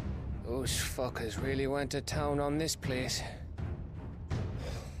 Those fuckers really went to town on this place.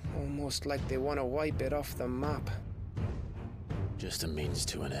 Almost like they want to wipe it off the map. Just a means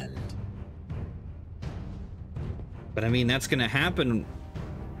to an end. But I mean, that's gonna happen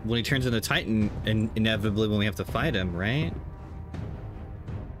when he turns into Titan, and inevitably when we have to fight him, right?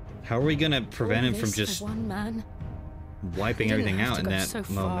 How are we gonna prevent him from just one man wiping everything out in that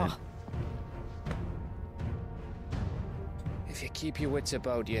moment? If you keep your wits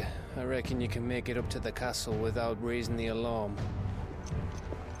about you, I reckon you can make it up to the castle without raising the alarm.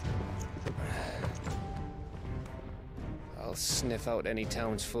 I'll sniff out any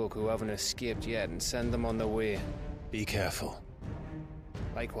townsfolk who haven't escaped yet and send them on their way. Be careful.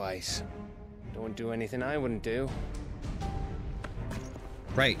 Likewise. Don't do anything I wouldn't do.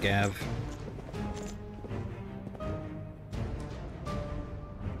 Right, Gav.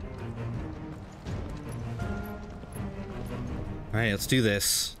 Alright, let's do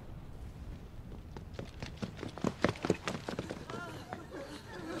this.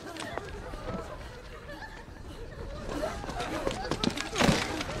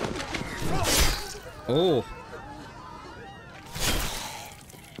 Oh.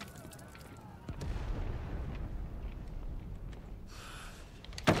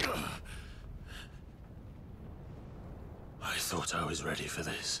 I thought I was ready for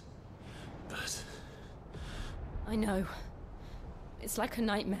this, but... I know. It's like a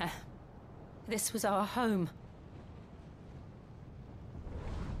nightmare. This was our home.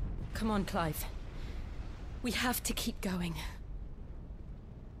 Come on, Clive. We have to keep going.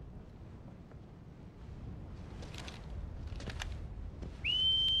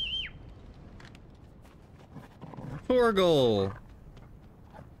 Torgal!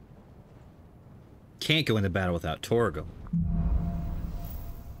 Can't go into battle without Torgal.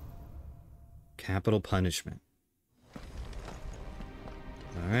 Capital punishment.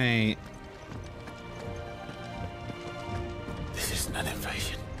 Alright. This isn't an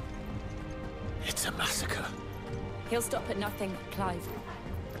invasion. It's a massacre. He'll stop at nothing, Clive.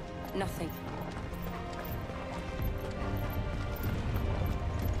 Nothing.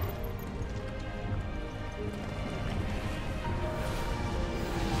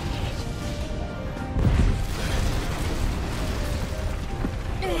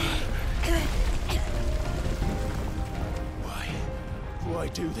 Why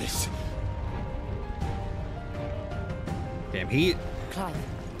do this? Damn, Clive.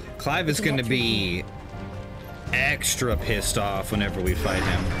 Clive is gonna be extra pissed off whenever we fight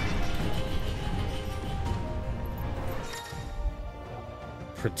him.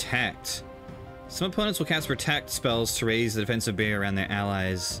 Protect. Some opponents will cast protect spells to raise the defensive barrier around their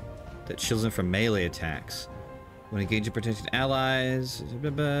allies that shields them from melee attacks. When engaging protected allies,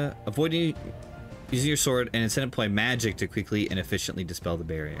 avoiding using your sword and instead apply magic to quickly and efficiently dispel the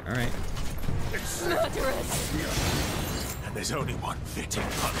barrier. All right. It's murderous. And there's only one fitting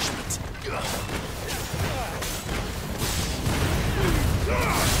punishment.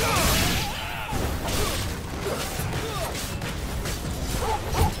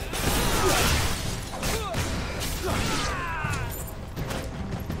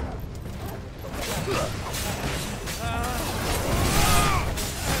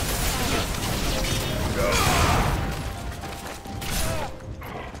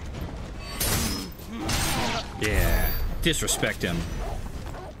 Yeah, disrespect him.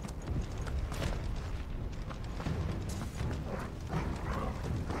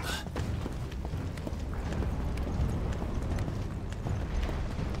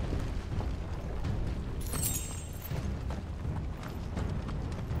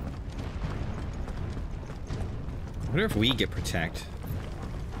 I wonder if we get protect.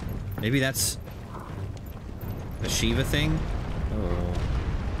 Maybe that's a Shiva thing? Oh.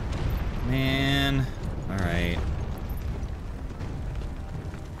 Man. Alright.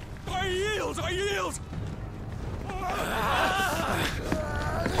 I yield! I yield!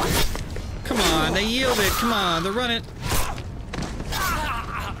 Come on, they yielded. Come on, they're running.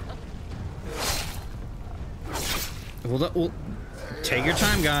 Well, take your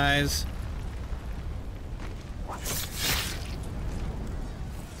time, guys.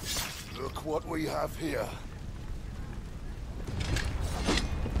 Look what we have here.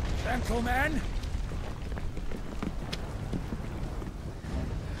 Gentlemen!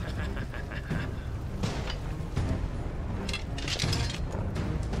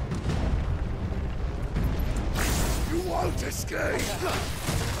 You won't escape!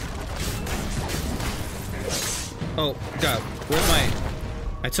 Oh, God. Where's my...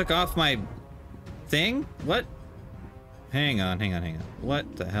 I took off my thing? What? Hang on.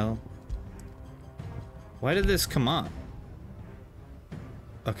 What the hell? Why did this come off?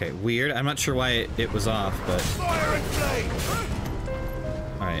 Okay, weird. I'm not sure why it was off, but... Fire and flame!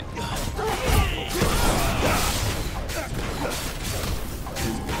 Alright.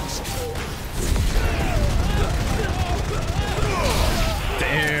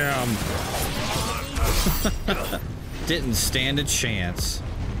 Damn! Didn't stand a chance.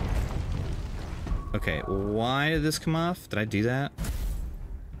 Okay, why did this come off? Did I do that?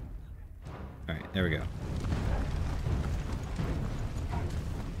 Alright, there we go.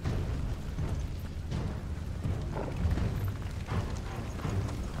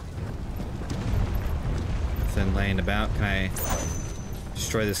 Nothing laying about. Can I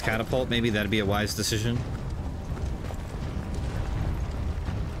destroy this catapult? Maybe that'd be a wise decision.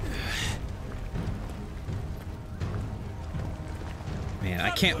 Man,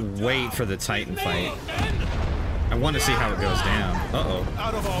 I can't wait for the Titan fight. I want to see how it goes down. Uh-oh.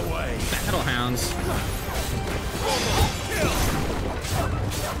 Out of our way! Battle hounds.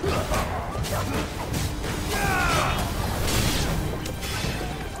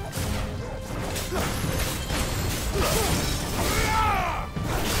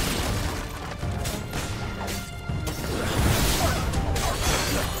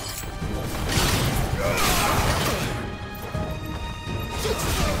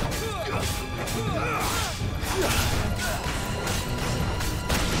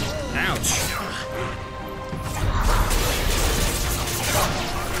 Ouch.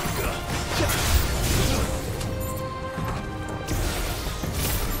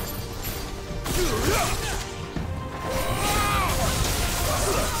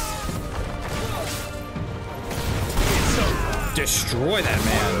 Destroy that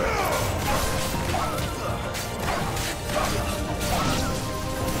man.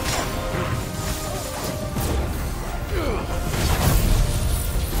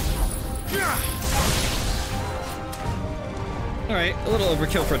 Alright, a little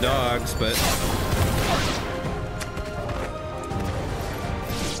overkill for dogs, but...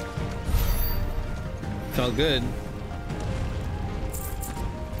 felt good.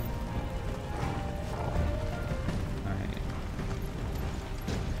 Alright.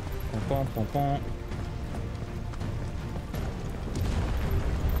 Pom, pom, pom.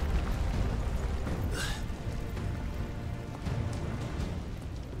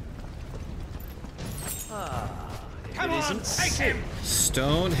 Come on, take him!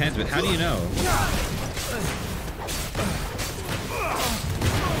 Stone headsman. How do you know?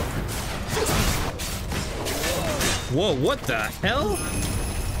 Whoa, what the hell?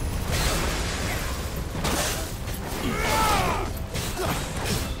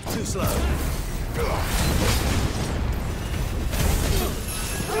 slow.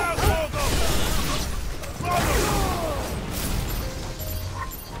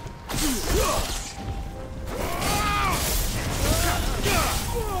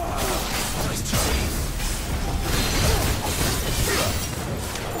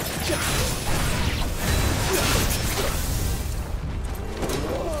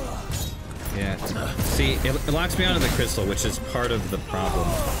 Yeah. See, it locks me onto the crystal, which is part of the problem.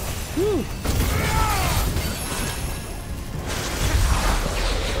 Woo.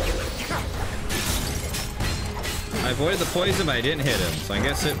 I avoided the poison, but I didn't hit him, so I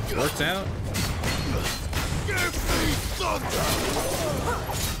guess it worked out.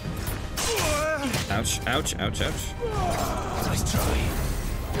 Ouch, ouch, ouch, ouch. Nice try.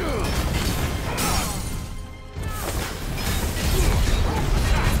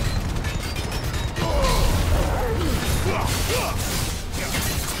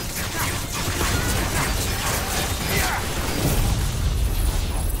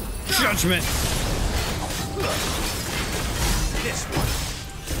 Judgment. This one.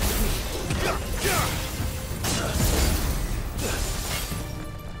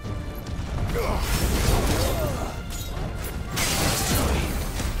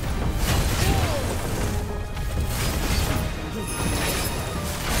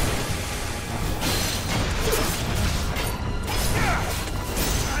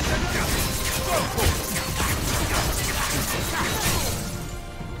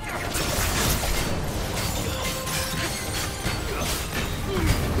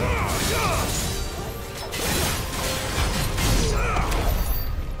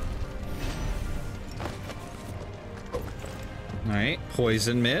 Alright,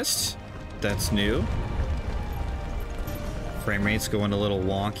 poison mist. That's new. Frame rate's going a little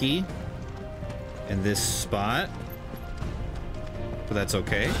wonky in this spot, but that's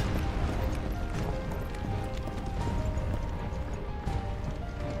okay.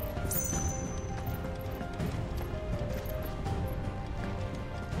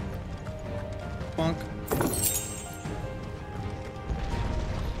 Bonk.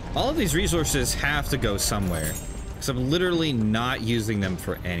 All of these resources have to go somewhere, because I'm literally not using them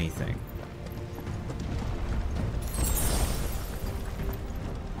for anything.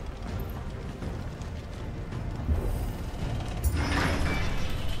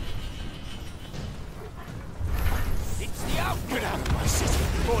 It's the out. Get out of my city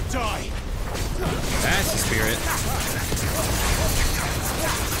or die. That's the spirit.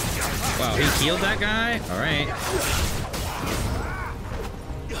 Wow, he healed that guy? Alright.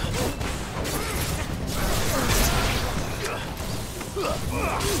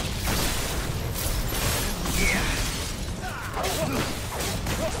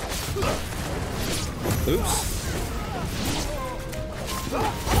 Oops.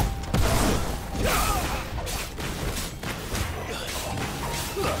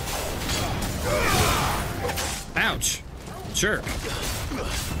 Ouch. Jerk.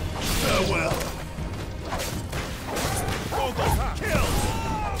 Farewell. Kill.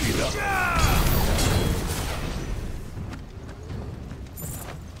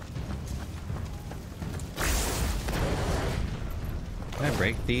 Can I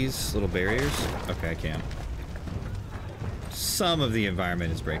break these little barriers? Okay, I can. Some of the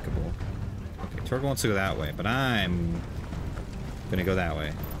environment is breakable. Okay, Torg wants to go that way, but I'm gonna go that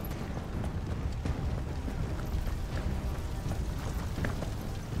way.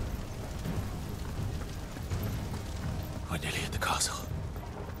 We're nearly at the castle.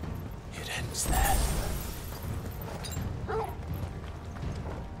 It ends there.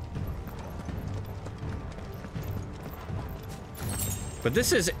 But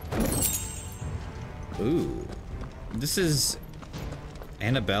this is... Ooh. This is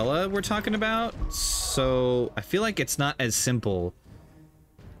Annabella we're talking about? So I feel like it's not as simple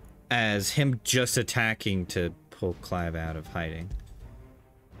as him just attacking to pull Clive out of hiding.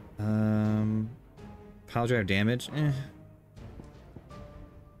 Pile drive damage? Eh.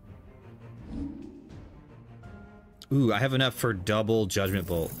 Ooh, I have enough for double Judgment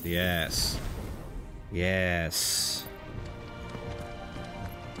Bolt. Yes. Yes.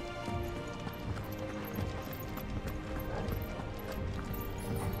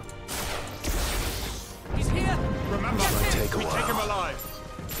 He's here. Remember, take We take him alive.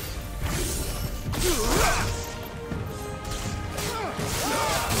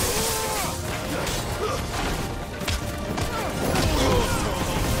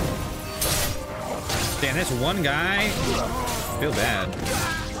 Damn, this one guy. I feel bad.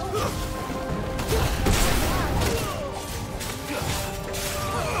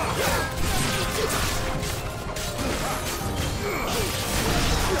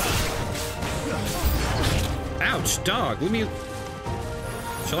 Dog, leave me...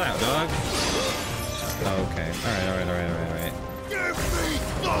 Chill out, dog. Okay. Alright. Give me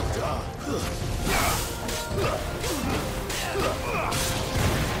thunder!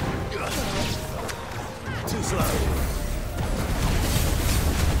 Too slow.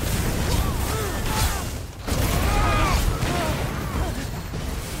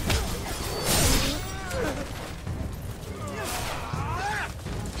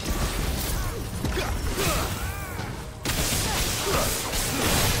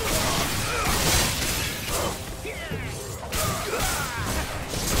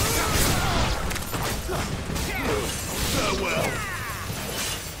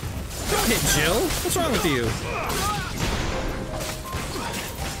 Don't hit Jill. What's wrong with you?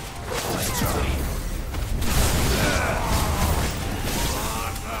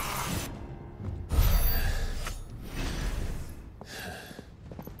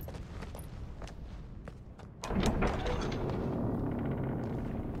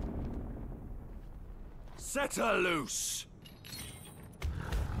 Set her loose.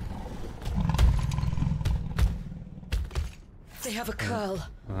 They have a curl.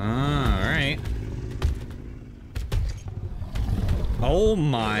 Alright. Oh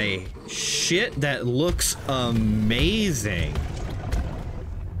my shit, that looks amazing.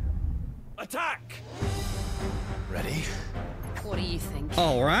 Attack! Ready? What do you think?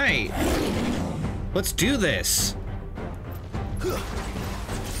 Alright. Let's do this.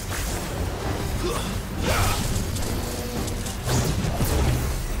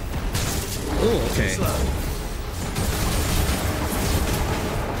 Oh, okay.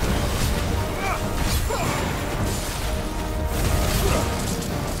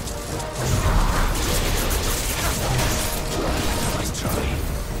 Nice try.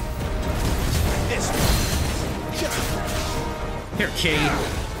 Here, Kate.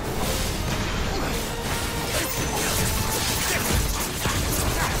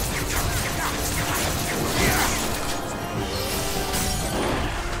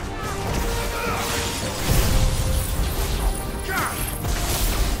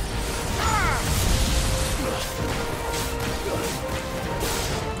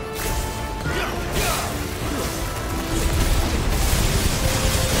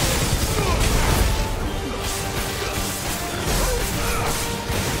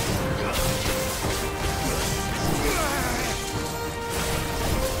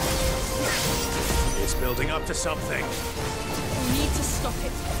 It's building up to something. We need to stop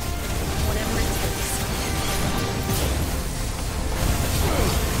it. Whatever it takes.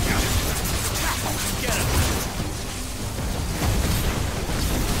 Get him.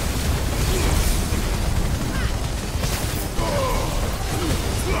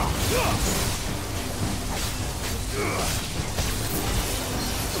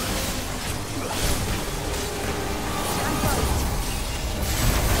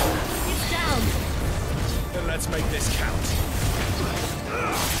 It's down. Then let's make this count.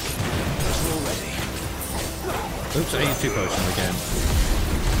 We're ready. Oops, I used 2 potions again.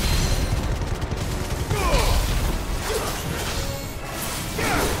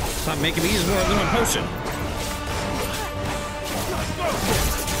 Stop making me use more than 1 potion.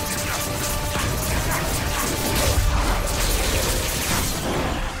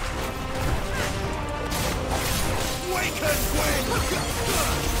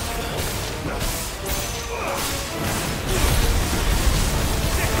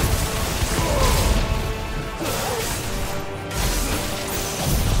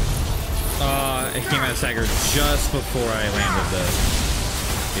 It came out of stagger just before I landed the...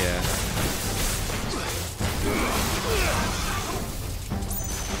 Yeah.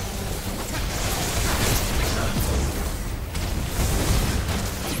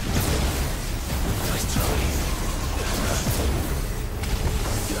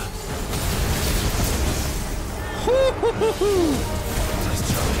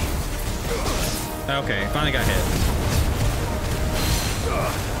 Okay, finally got hit.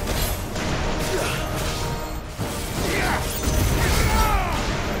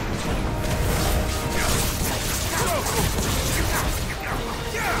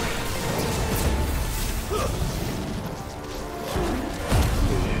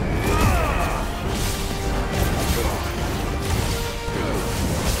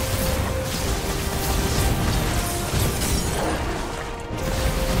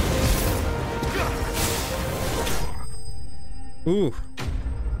 Ooh.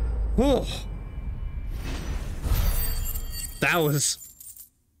 Whoa. That was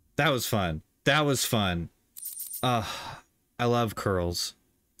fun. That was fun. I love curls.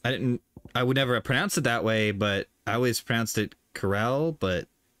 I would never pronounce it that way, but I always pronounced it Corel, but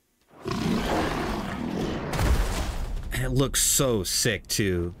And it looks so sick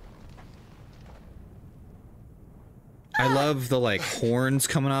too. I love the like horns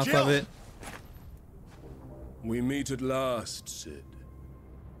coming off of it. We meet at last, Sid.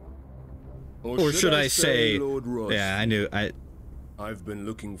 Or should I say, Lord Rosfield? yeah, I knew. I've been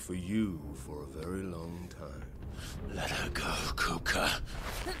looking for you for a very long time. Let her go, Kupka.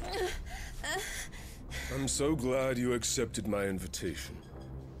 I'm so glad you accepted my invitation.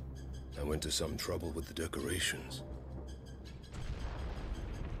 I went to some trouble with the decorations.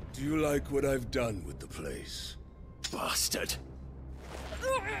 Do you like what I've done with the place? Bastard.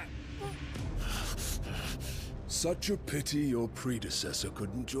 Such a pity your predecessor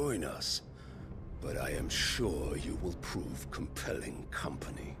couldn't join us. But I am sure you will prove compelling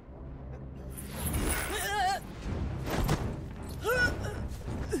company.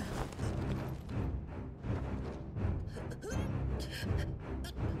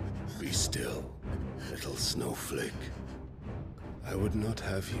 Be still, little snowflake. I would not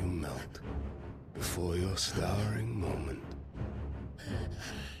have you melt before your starring moment.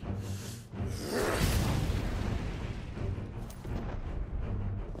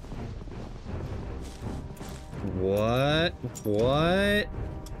 What? What?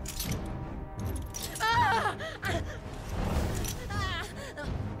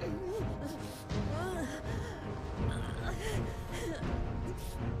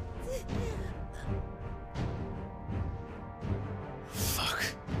 Fuck.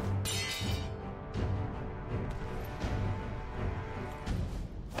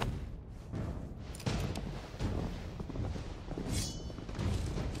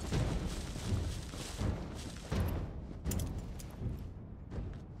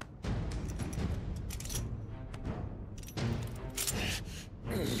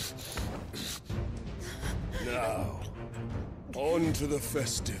 Now, on to the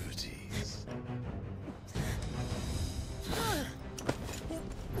festivities.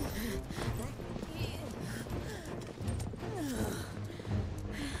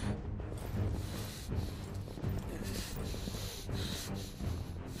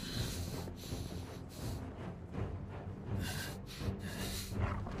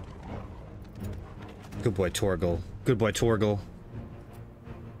 Good boy, Torgal. Good boy, Torgal.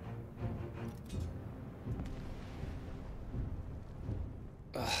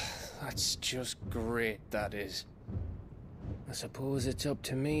 That's just great, that is. I suppose it's up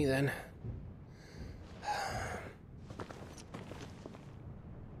to me then.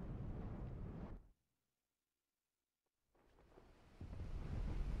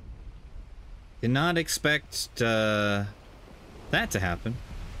 Did not expect that to happen.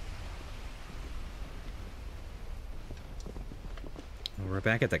 We're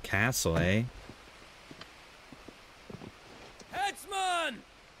back at the castle, eh? Headsman!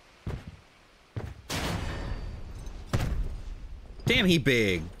 Damn, he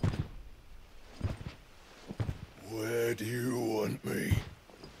big. Where do you want me?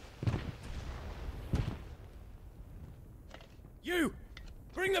 You!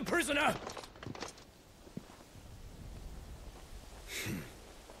 Bring the prisoner!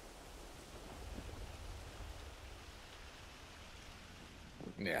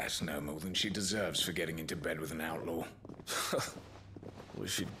 Yes, no more than she deserves for getting into bed with an outlaw. We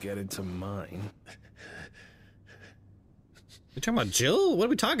should get into mine. You talking about Jill? What are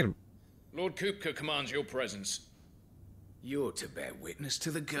we talking about? Lord Kupka commands your presence. You're to bear witness to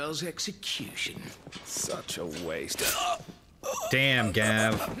the girl's execution. Such a waste. Damn,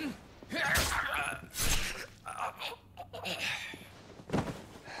 Gav.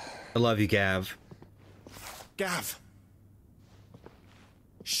 I love you, Gav. Gav!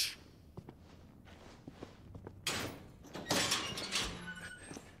 Shh.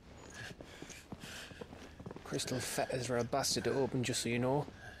 Crystal fetters are a bastard to open, just so you know.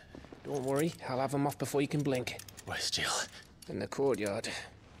 Don't worry, I'll have them off before you can blink. Where's Jill? In the courtyard.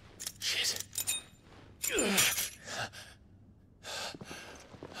 Shit.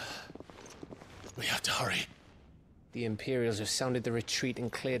 We have to hurry. The Imperials have sounded the retreat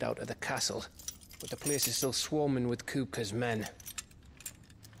and cleared out of the castle, but the place is still swarming with Kupka's men.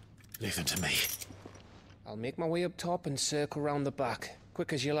 Leave them to me. I'll make my way up top and circle round the back.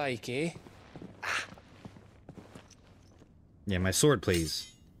 Quick as you like, eh? Yeah, my sword,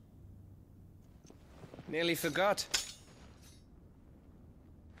 please. Nearly forgot.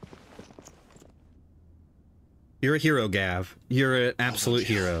 You're a hero, Gav. You're an absolute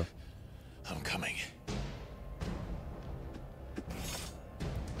hero. I'm coming.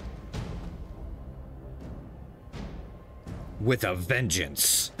 With a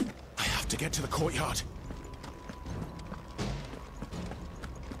vengeance. I have to get to the courtyard.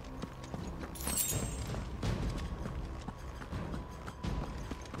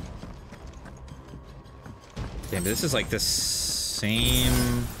 Damn, this is like the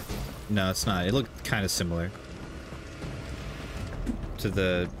same... No, it's not. It looked kind of similar to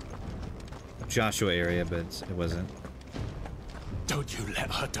the Joshua area, but it wasn't. Don't you let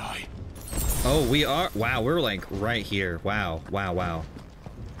her die. Oh, we are... Wow, we're like right here. Wow, wow, wow.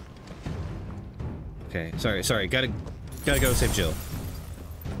 Okay, sorry. Gotta go save Jill.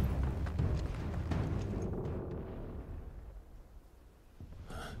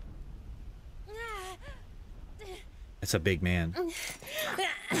 It's a big man.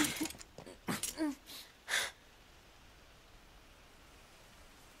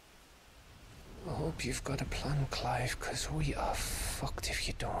 I hope you've got a plan, Clive, because we are fucked if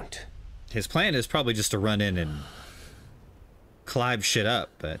you don't. His plan is probably just to run in and Clive shit up,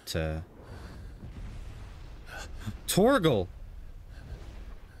 but Torgal.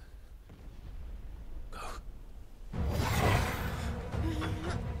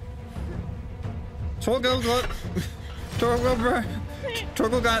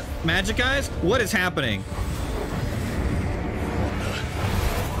 Torgal got magic eyes? What is happening?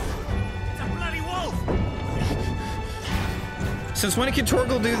 It's a bloody wolf! Since when can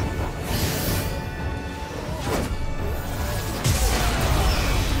Torgal do...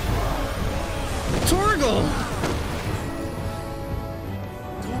 Torgal!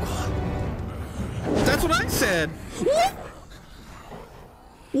 That's what I said! What?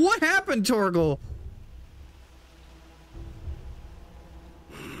 What happened, Torgal?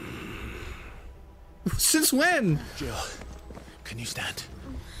 Since when? Jill, can you stand?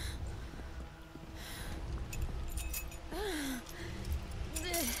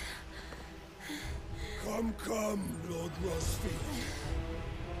 Come, Lord Rosfield.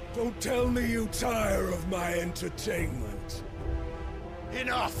 Don't tell me you tire of my entertainment.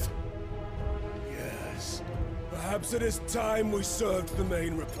 Enough! Yes. Perhaps it is time we served the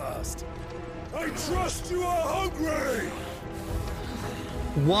main repast. I trust you are hungry!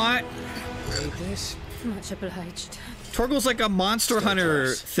 What? This? Much obliged. Torgal's like a monster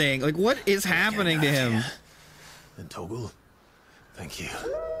hunter thing. Like, what is happening to him? And Torgal, thank you.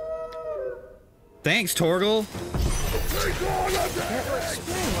 Thanks, Torgal. Never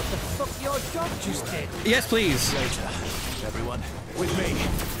explain what the fuck your dog just did. Yes, please. Later, everyone, with me.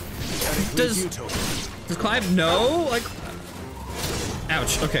 Does Clive know? Like,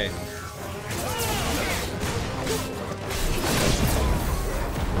 ouch. Okay.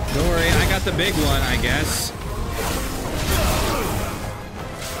 Don't worry, I got the big one, I guess.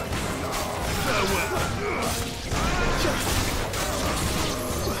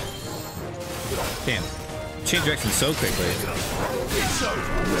 Damn. Change direction so quickly.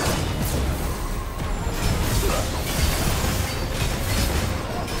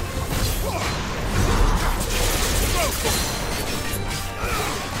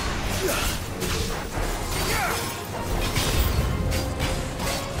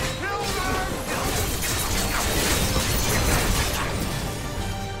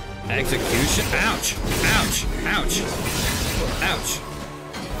 Execution. Ouch. Ouch. Ouch. Ouch.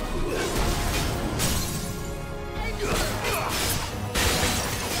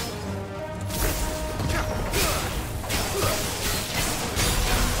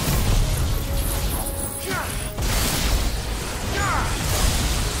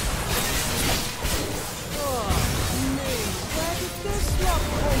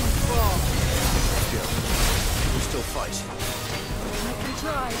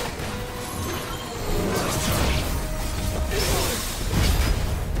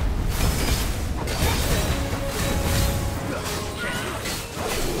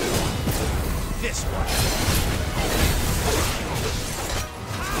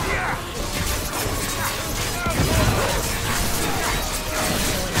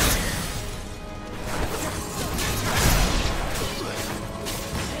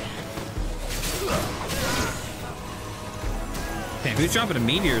 Who's dropping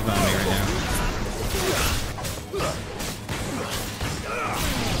meteors on me right now?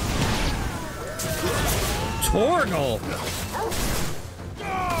 Torgal!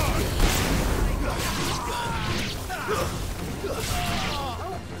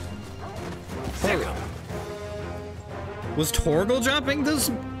 Was Torgal dropping those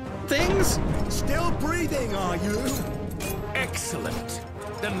things? Still breathing, are you? Excellent.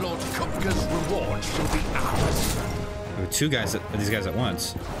 Then Lord Kupka's reward shall be ours. These guys at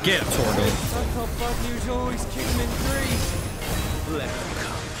once. Get him, Torgal. I thought bad news always kick them in threes. Let them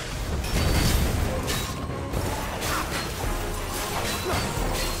come.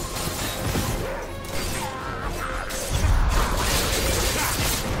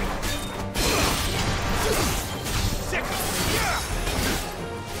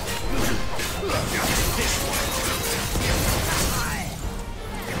 This one.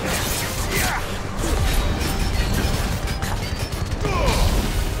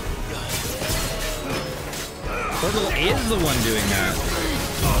 is the one doing that.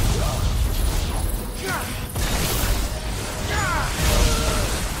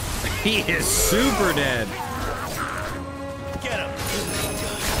 He is super dead. Get him.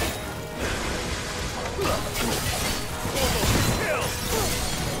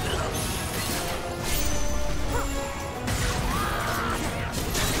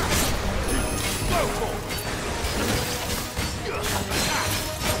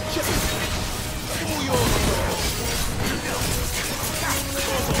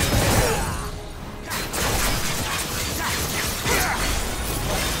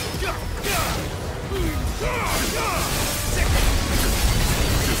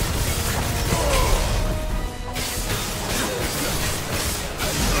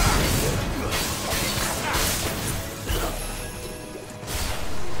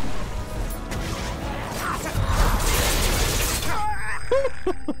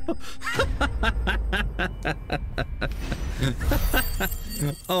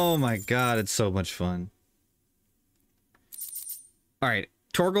 Oh my god, it's so much fun. Alright,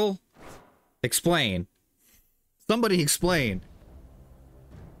 Torgal, explain. Somebody explain.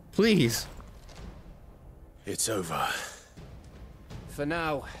 Please. It's over. For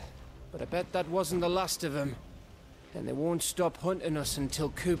now. But I bet that wasn't the last of them. And they won't stop hunting us until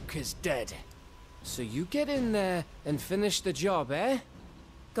Kupka's dead. So you get in there and finish the job, eh?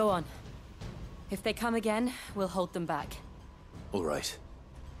 Go on. If they come again, we'll hold them back. All right.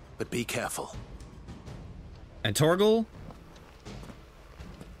 But be careful. And Torgal,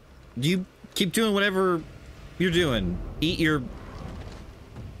 you keep doing whatever you're doing. Eat your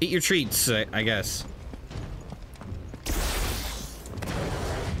treats, I guess.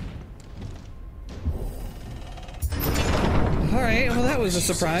 All right, well that was a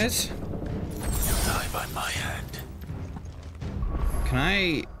surprise. You'll die by my hand.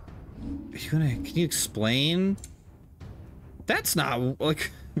 Can you explain? That's not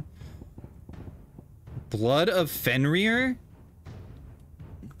like Blood of Fenrir?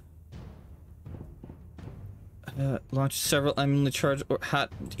 Launch several eminently charged or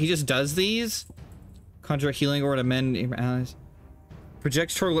hot. He just does these? Conjure a healing aura to mend your allies.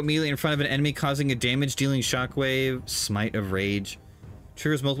 Projects Torgal immediately in front of an enemy, causing a damage-dealing shockwave. Smite of Rage.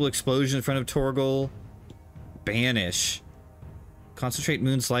 Triggers multiple explosions in front of Torgal. Banish. Concentrate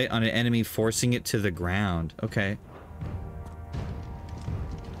Moon's Light on an enemy, forcing it to the ground. Okay.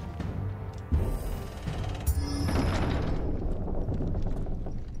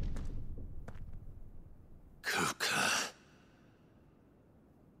 Kupka.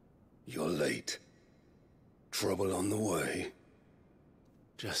 You're late. Trouble on the way.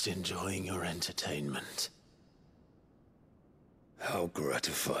 Just enjoying your entertainment. How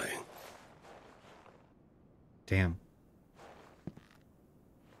gratifying. Damn.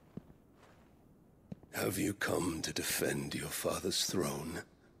 Have you come to defend your father's throne,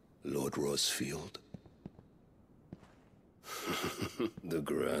 Lord Rosfield? The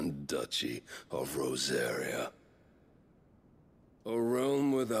Grand Duchy of Rosaria. A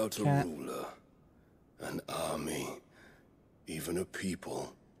realm without a ruler, an army, even a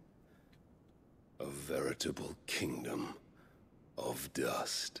people. A veritable kingdom of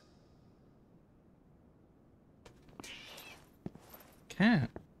dust. Cat.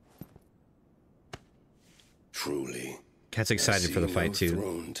 Truly. Cat's excited for the fight too.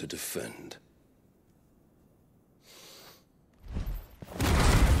 Throne to defend.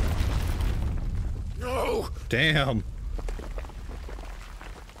 No! Damn.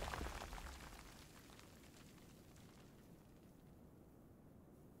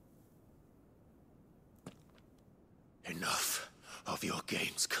 Enough of your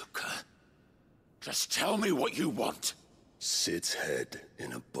games, Kupka. Just tell me what you want. Sid's head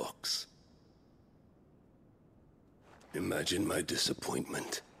in a box. Imagine my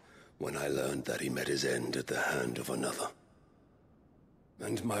disappointment when I learned that he met his end at the hand of another.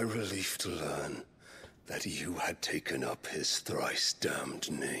 And my relief to learn that you had taken up his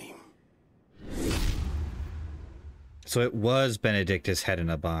thrice-damned name. So it was Benedicta's head in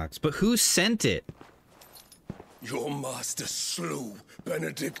a box, but who sent it? Your master slew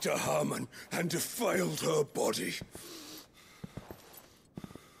Benedicta Harmon and defiled her body.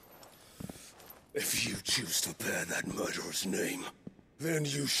 If you choose to bear that murderer's name, then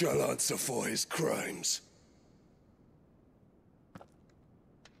you shall answer for his crimes.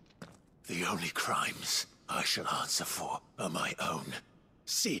 The only crimes I shall answer for are my own.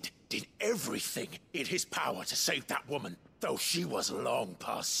 Sid did everything in his power to save that woman, though she was long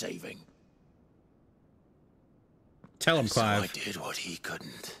past saving. Tell him, So Clive. I did what he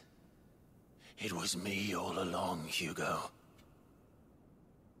couldn't. It was me all along, Hugo.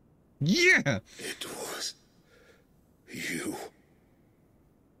 Yeah! It was You.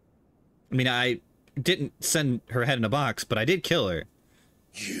 I mean, I didn't send her head in a box, but I did kill her.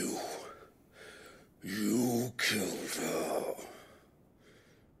 You killed her.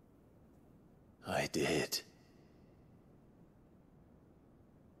 I did.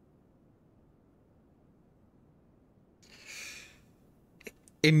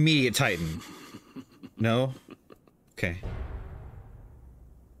 Immediate Titan. No? Okay.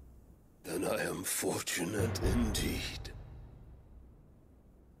 Then I am fortunate indeed.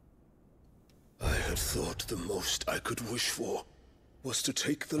 I had thought the most I could wish for was to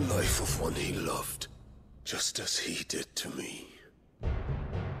take the life of one he loved, just as he did to me.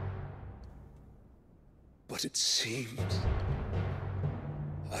 But it seems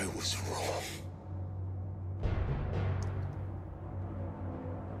I was wrong.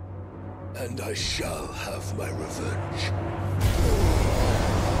 And I shall have my revenge.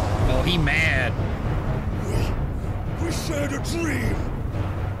 Oh, he mad. We shared a dream.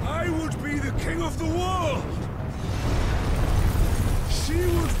 I would be the king of the world. She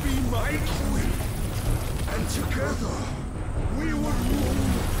would be my queen. And together, we would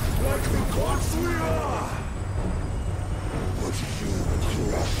rule like the gods we are. But you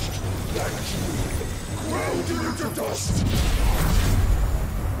crushed that dream, ground it into dust.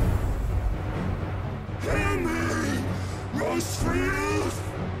 Hear me, Rosfield!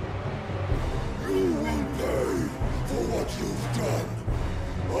 You will pay for what you've done.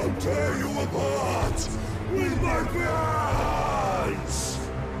 I'll tear you apart with my hands!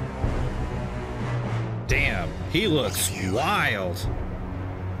 Damn, he looks wild.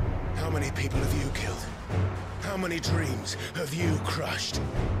 How many people have you killed? How many dreams have you crushed?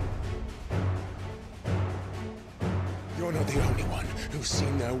 You're not the only one who's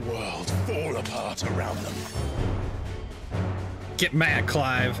seen their world fall apart around them. Get mad,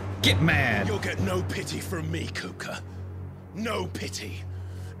 Clive. Get mad. You'll get no pity from me, Kupka. No pity.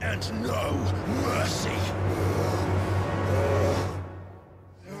 And no mercy.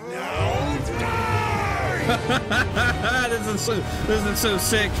 Now die! This is so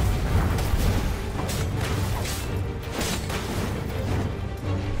sick.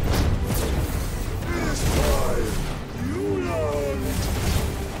 This time, you learned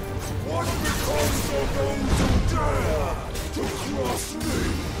what becomes of those who dare to cross me.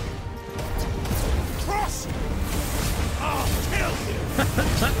 Cross! I'll kill you!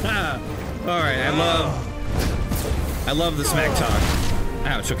 Alright, I love the smack talk.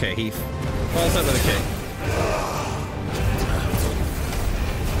 Ouch, okay, he falls out with a kick.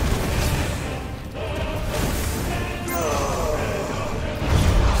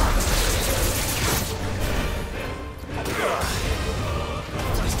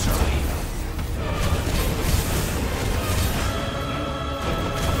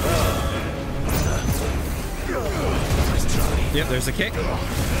 Yep, there's a kick. You're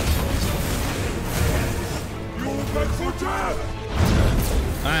back for death!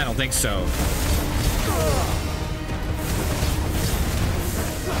 I don't think so.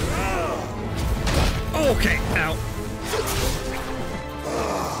 Okay, ow.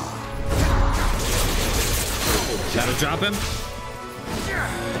 Gotta drop him.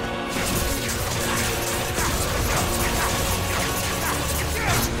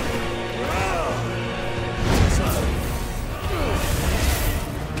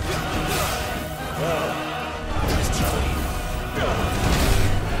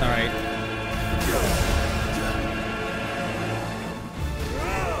 Alright.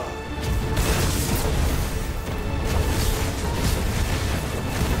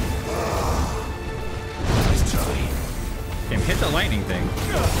 Damn, hit the lightning thing.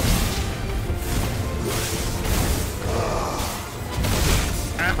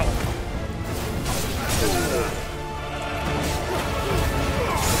 Ow.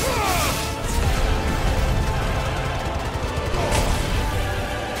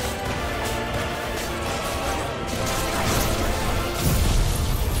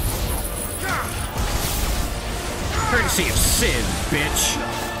 Courtesy of Sid, bitch.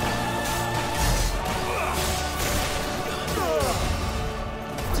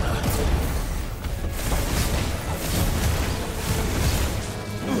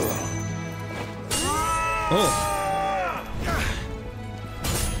 Oh.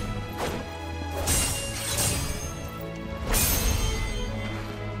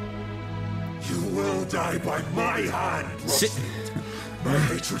 You will die by my hand, Rosfield. My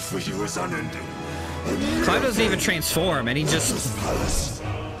hatred for you is unending. Clive doesn't even transform, and he just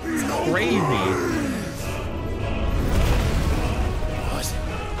crazy.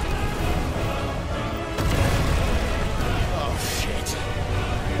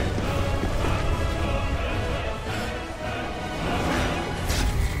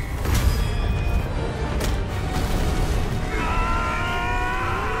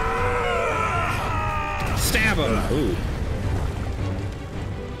 Stab him! Ooh.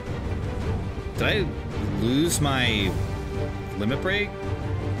 Did I lose my limit break?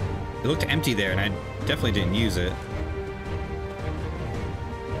 It looked empty there, and I definitely didn't use it.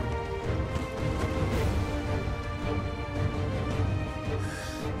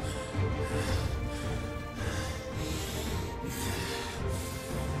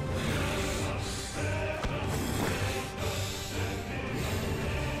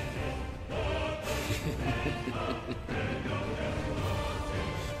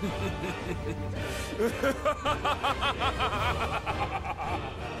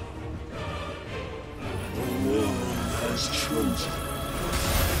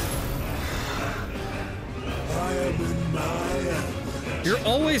 You're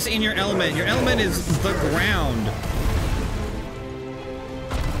always in your element. Your element is the ground.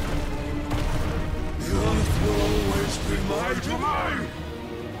 The earth will always be my domain!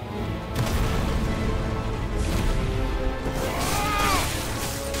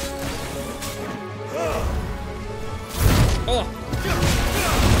 Oh!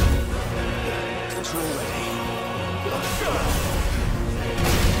 Control ready.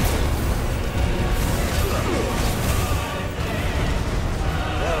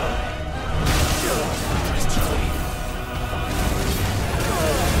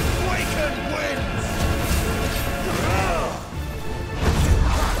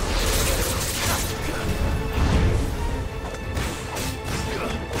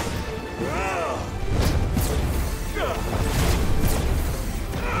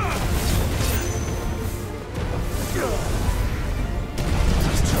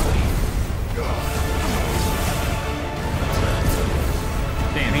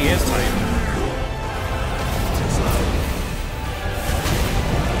 Damn, he is tight.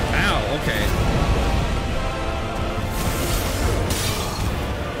 Ow, okay.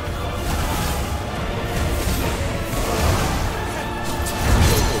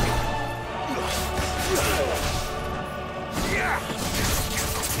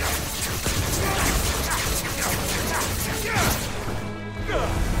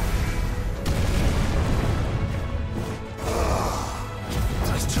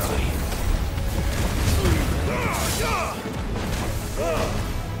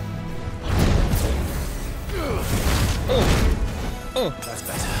 Oh, that's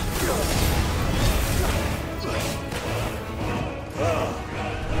better.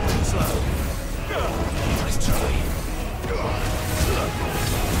 Slow. Nice try.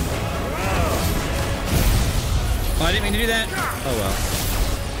 Oh, I didn't mean to do that. Oh well.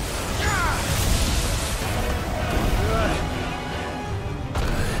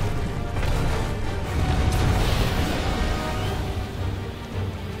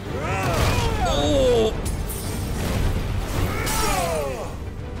 Oh!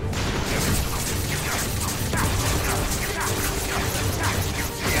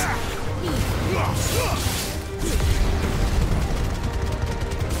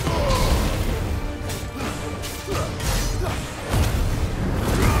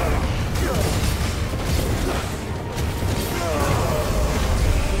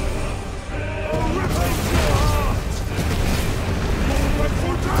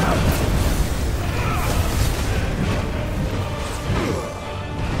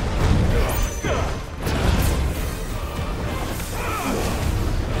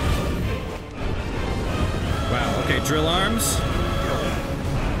 Wow, okay, drill arms.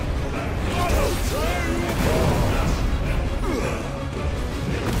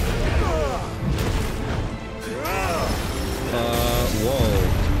 Whoa.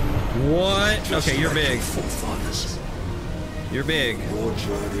 What? Okay, you're big. You're big.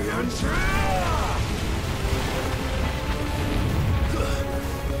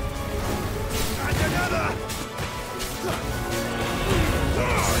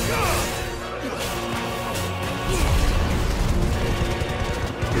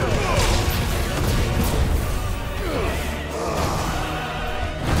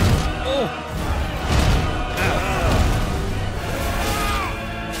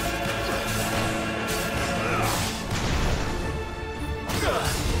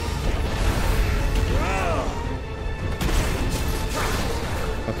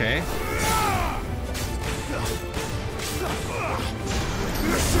 Okay.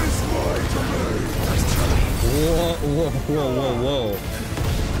 Whoa, whoa, whoa, whoa, whoa.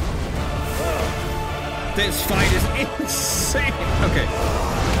 This fight is insane. Okay.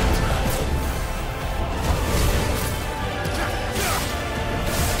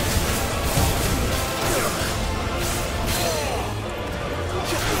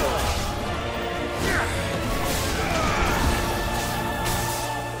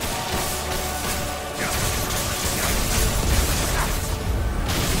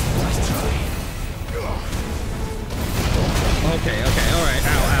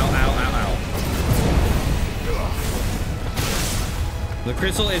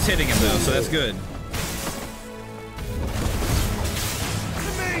 whistle is hitting him though, so that's good.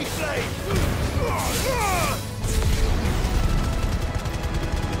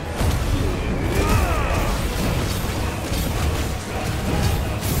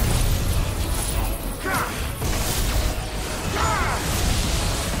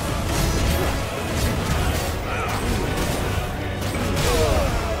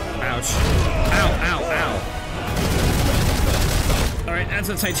 That's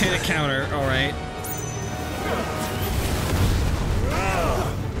a Titanic counter, alright.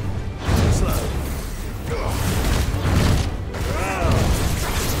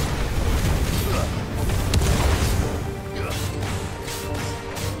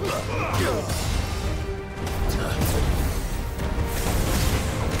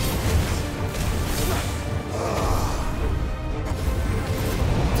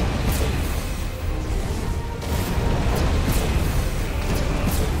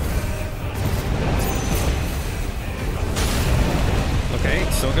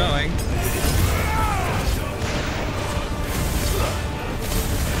 Still going.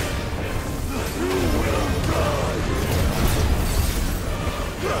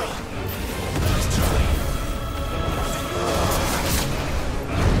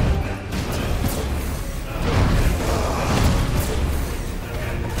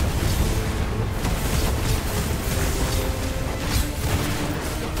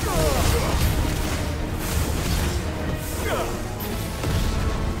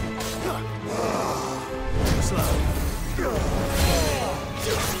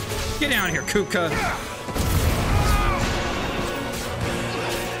 Get down here, Kupka.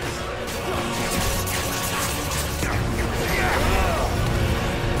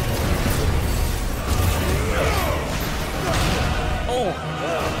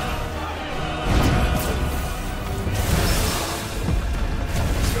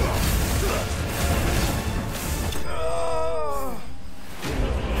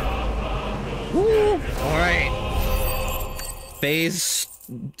 All right. Phase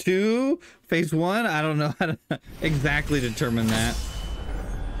 2, phase 1. I don't know how to exactly determine that,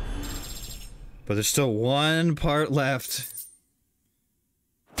 but there's still one part left.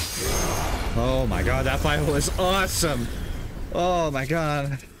 Oh my god, that fight was awesome. Oh my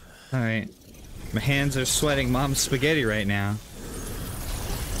god. All right, my hands are sweating mom's spaghetti right now.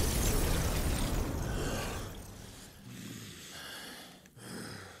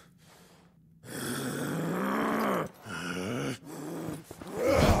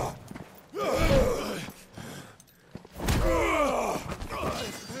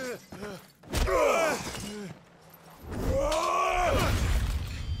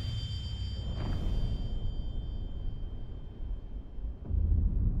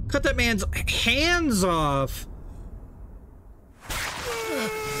 Cut that man's hands off.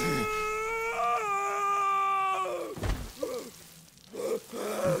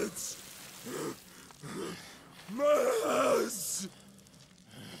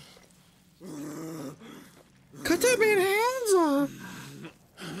 Cut that man's hands off.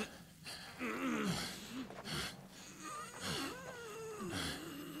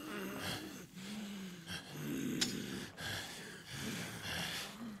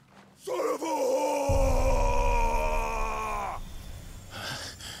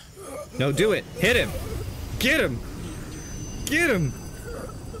 No, do it. Hit him. Get him. Get him.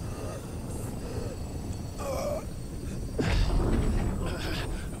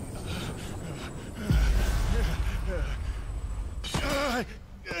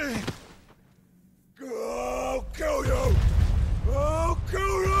 I'll kill you. I'll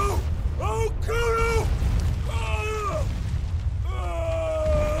kill you. I'll kill you.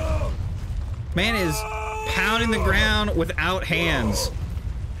 Man is pounding the ground without hands.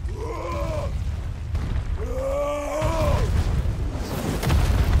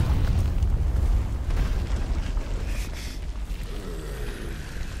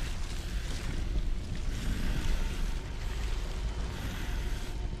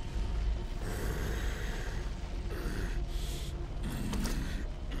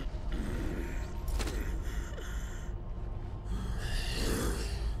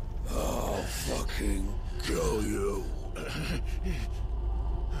 Kill you.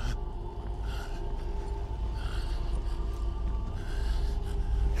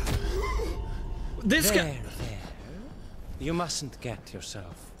 This guy. There. You mustn't get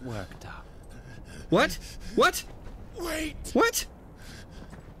yourself worked up. What? What? Wait. What?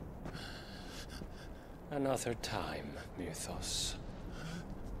 Another time, Mythos.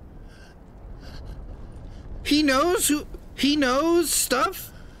 He knows who. He knows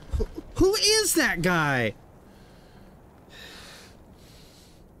stuff? Who is that guy?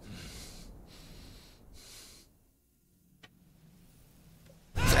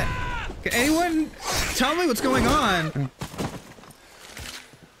 Can anyone tell me what's going on?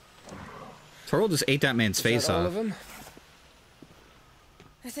 Toril just ate that man's face all off. of them?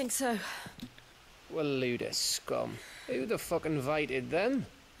 I think so. Well, load of scum. Who the fuck invited them?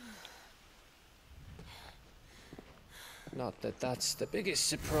 Not that that's the biggest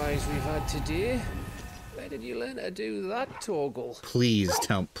surprise we've had today. Where did you learn to do that, Torgal?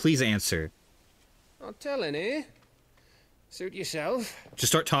 Please answer. Not telling, eh? Suit yourself.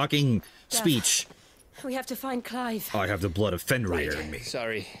 Just start talking speech. We have to find Clive. I have the blood of Fenrir in me.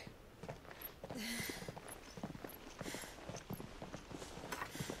 Sorry.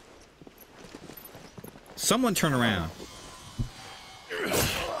 Someone turn around.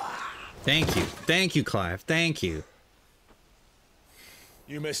 Thank you. Thank you, Clive. Thank you.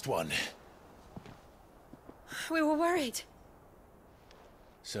 You missed one. We were worried.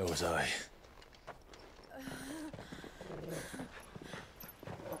 So was I.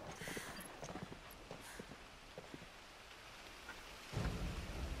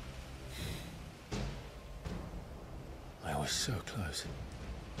 I was so close.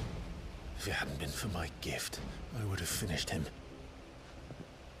 If it hadn't been for my gift, I would have finished him.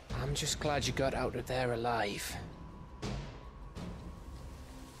 I'm just glad you got out of there alive.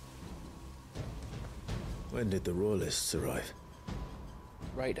 When did the Royalists arrive?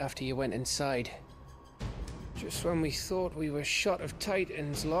 Right after you went inside. Just when we thought we were shot of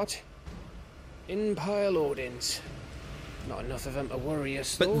Titans, lot. In pile Odins. Not enough of them to worry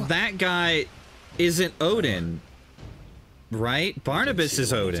us, though. But that guy isn't Odin, right? Barnabas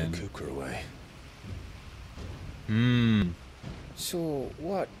is Odin. Kupka away. So,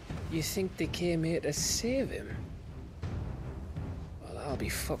 what? You think they came here to save him? Well, I'll be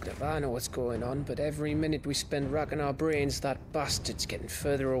fucked if I know what's going on, but every minute we spend racking our brains, that bastard's getting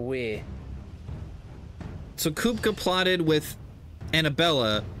further away. So Kupka plotted with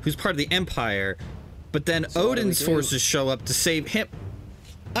Annabella, who's part of the Empire, but then So Odin's forces show up to save him.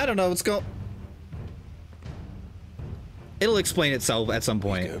 I don't know, let's go. It'll explain itself at some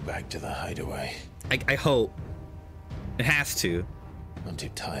point. Go back to the hideaway. I hope. It has to. I'm too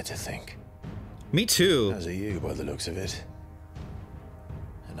tired to think. Me too. As are you, by the looks of it.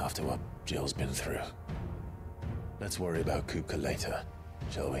 And after what Jill's been through. Let's worry about Kupka later,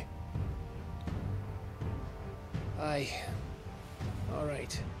 shall we? Aye. All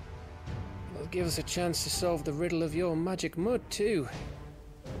right. It'll give us a chance to solve the riddle of your magic mud, too.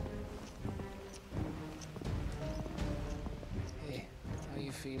 Hey, how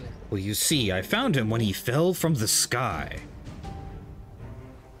you feeling? Well, you see, I found him when he fell from the sky.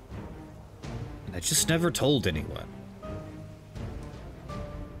 And I just never told anyone.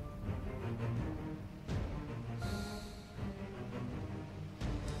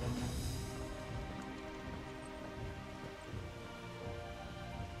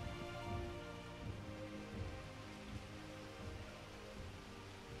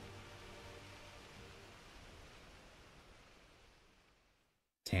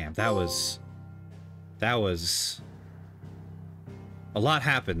 Damn, that was a lot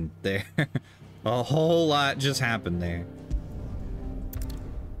happened there. A whole lot just happened there.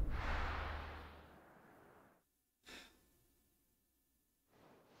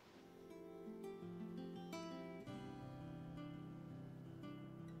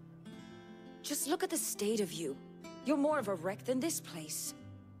 Just look at the state of you. You're more of a wreck than this place.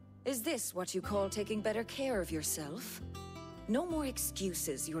 Is this what you call taking better care of yourself? No more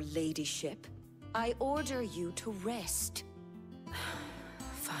excuses, your ladyship. I order you to rest.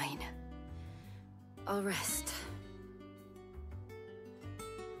 Fine. I'll rest.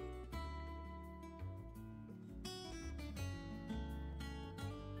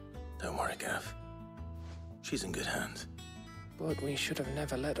 Don't worry, Gav. She's in good hands. But we should have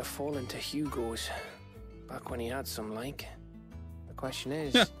never let her fall into Hugo's. Back when he had some, like. The question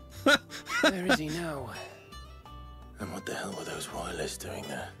is, where is he now? And what the hell were those royalists doing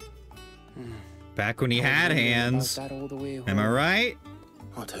there? Back when he had hands. Am I right?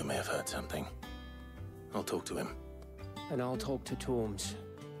 Otto may have heard something. I'll talk to him. And I'll talk to Torms.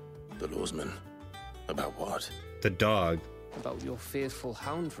 The lawsman. About what? The dog. About your faithful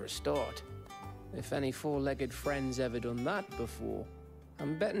hound for a start. If any four-legged friend's ever done that before,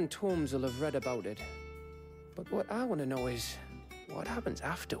 I'm betting Torms will have read about it. But what I want to know is, what happens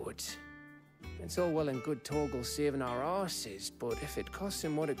afterwards? It's all well and good Torgal saving our arses, but if it costs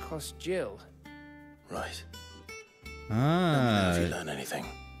him what it cost Jill... Right. Ah. If you learn anything.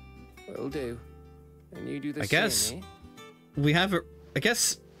 Will do. And you do the I same, guess eh? we have I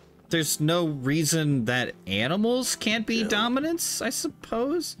guess there's no reason that animals can't be dominants, I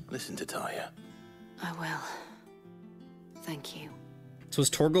suppose. Listen to Taya. I will. Thank you. So is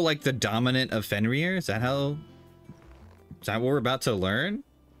Torgal like the dominant of Fenrir? Is that how... Is that what we're about to learn?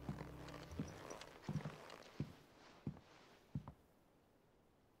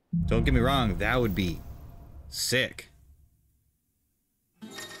 Don't get me wrong, that would be sick.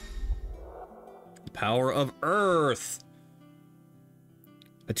 The power of Earth.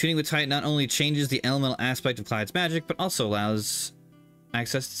 Attuning with Titan not only changes the elemental aspect of Clyde's magic, but also allows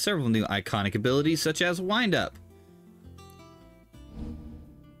access to several new iconic abilities, such as Wind Up.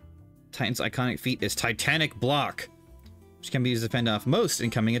 Titan's iconic feat is Titanic Block, which can be used to fend off most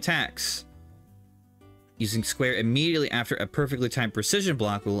incoming attacks. Using Square immediately after a perfectly timed precision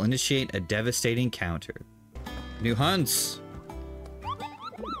block will initiate a devastating counter. New hunts.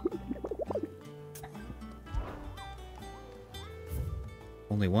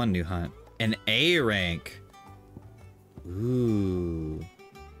 Only one new hunt. An A rank. Ooh.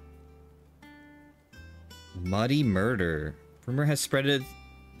 Muddy Murder. Rumor has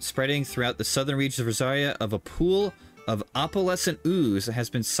spreading throughout the southern reaches of Rosaria of a pool of opalescent ooze that has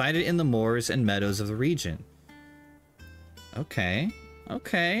been sighted in the moors and meadows of the region. Okay.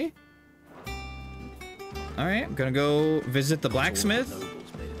 Okay. Alright, I'm gonna go visit the blacksmith.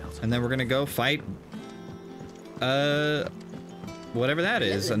 And then we're gonna go fight... whatever that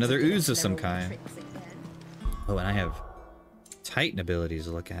is. Another ooze of some kind. Oh, and I have Titan abilities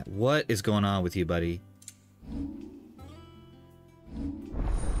to look at. What is going on with you, buddy?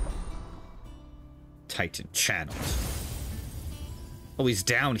 Titan channels. Oh, he's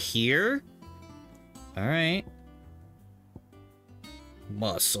down here? Alright.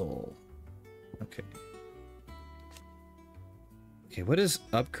 Muscle. Okay. Okay, what does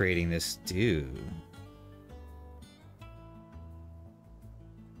upgrading this do?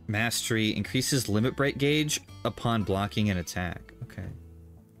 Mastery increases limit break gauge upon blocking an attack. Okay.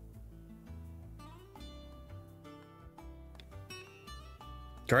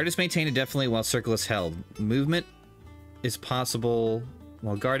 Guard is maintained indefinitely while circle is held. Movement is possible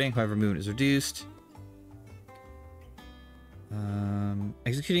while guarding, however movement is reduced.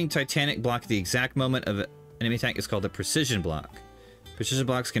 Executing Titanic block at the exact moment of an enemy attack is called a precision block. Precision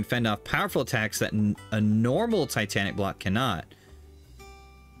blocks can fend off powerful attacks that a normal Titanic block cannot.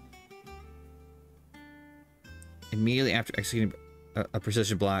 Immediately after executing a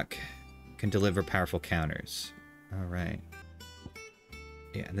precision block can deliver powerful counters. All right.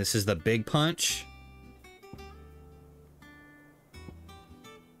 Yeah, and this is the big punch.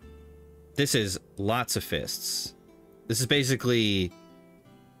 This is lots of fists. This is basically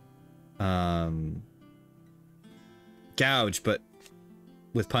gouge, but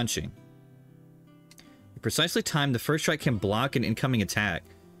with punching. Precisely timed, the first strike can block an incoming attack.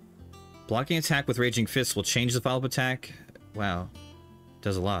 Blocking attack with Raging Fists will change the follow-up attack. Wow.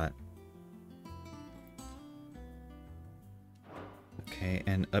 Does a lot. Okay,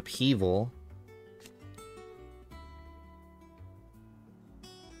 and Upheaval.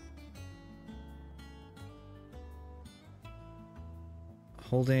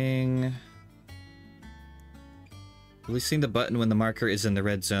 Holding... Releasing the button when the marker is in the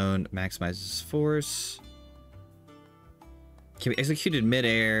red zone maximizes force. Can be executed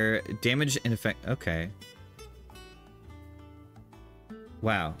mid-air. Damage in effect... Okay.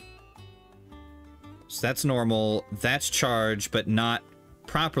 Wow. So that's normal. That's charged, but not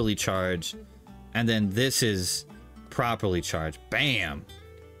properly charged. And then this is properly charged. Bam!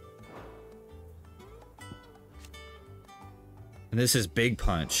 And this is big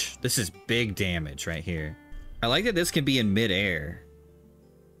punch. This is big damage right here. I like that this can be in mid-air.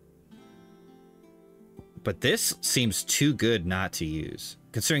 But this seems too good not to use.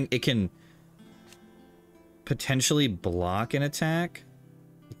 Considering it can potentially block an attack.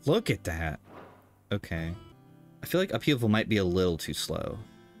 Look at that. Okay. I feel like Upheaval might be a little too slow.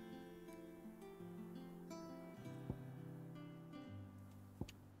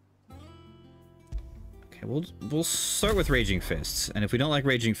 Okay, we'll start with Raging Fists. And if we don't like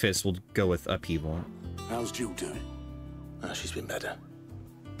Raging Fists, we'll go with Upheaval. How's Jill doing? Oh, she's been better.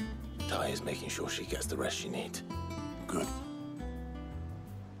 Ty is making sure she gets the rest she needs. Good.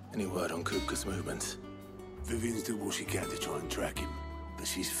 Any word on Kupka's movements? Vivian's doing what she can to try and track him, but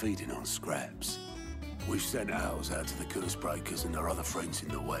she's feeding on scraps. We've sent ours out to the Curse Breakers and our other friends in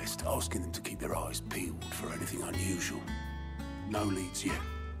the West, asking them to keep their eyes peeled for anything unusual. No leads yet,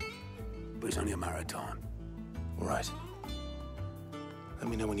 but it's only a matter of time. All right. Let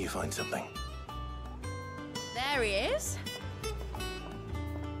me know when you find something. There he is.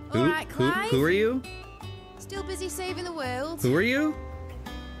 All right, Clive. Who are you? Still busy saving the world. Who are you?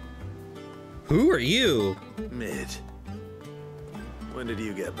 Who are you? Mid. When did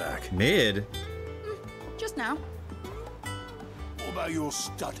you get back? Mid? Just now. What about your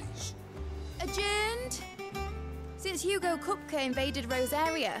studies? Adjourned. Since Hugo Kupka invaded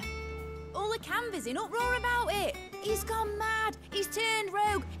Rosaria. All the canvassers in uproar about it. He's gone mad. He's turned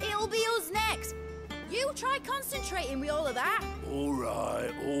rogue. It'll be us next. You try concentrating with all of that. All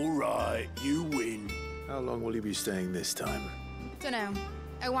right. You win. How long will you be staying this time? Dunno.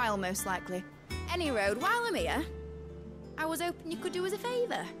 A while, most likely. Any road, while I'm here, I was hoping you could do us a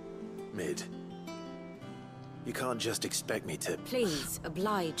favour. Mid. You can't just expect me to... Please,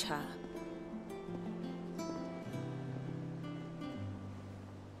 oblige her.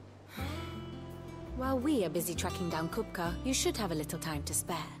 While we are busy tracking down Kupka, you should have a little time to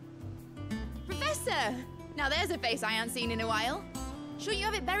spare. Professor! Now there's a face I haven't seen in a while. Shouldn't you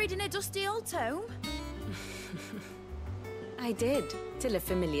have it buried in a dusty old tome? I did, till a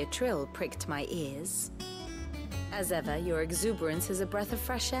familiar trill pricked my ears. As ever, your exuberance is a breath of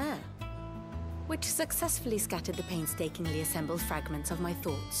fresh air, which successfully scattered the painstakingly assembled fragments of my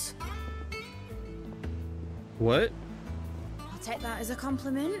thoughts. What? I'll take that as a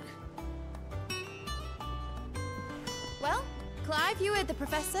compliment. Well, Clive, you heard the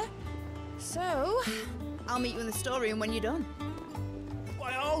professor. So, I'll meet you in the storeroom when you're done.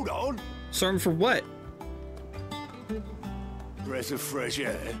 Wait, hold on. Storm for what? Breath of fresh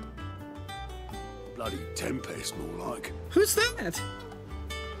air. Bloody tempest, more like. Who's that?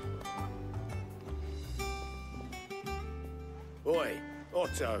 Oi,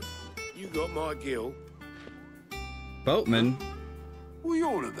 Otto, you got my gill. Boatman? What are you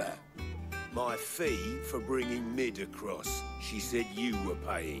on about? My fee for bringing Mid across. She said you were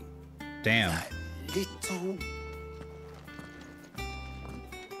paying. Damn. Little...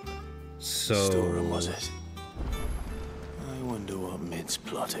 So... Storeroom was it? I wonder what Mid's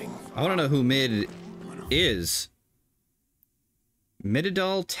plotting. I want to know who Mid is.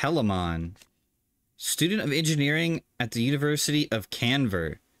 Mididal Telemon. Student of engineering at the University of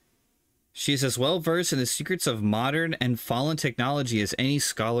Canver. She is as well versed in the secrets of modern and fallen technology as any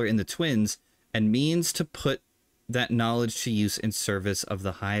scholar in the Twins, and means to put that knowledge to use in service of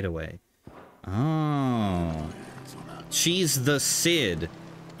the Hideaway. Oh. She's the Cid.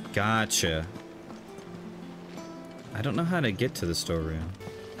 Gotcha. I don't know how to get to the storeroom.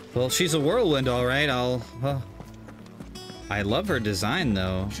 Well, she's a whirlwind, all right. Well, I love her design,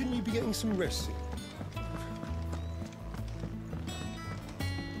 though. Shouldn't you be getting some rest?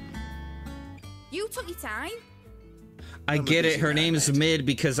 You took your time. I get it. Her name's Mid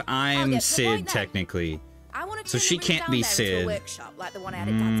because I'm Cid, technically. So she can't be Cid. Workshop like the one I had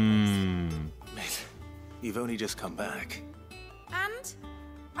at Dad's place. Mid, you've only just come back. And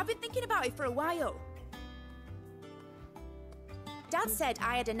I've been thinking about it for a while. Dad said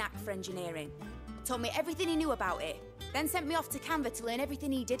I had a knack for engineering. Told me everything he knew about it. Then sent me off to Canva to learn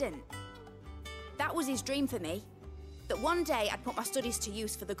everything he didn't. That was his dream for me. That one day I'd put my studies to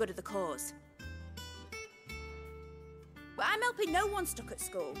use for the good of the cause. But I'm helping no one stuck at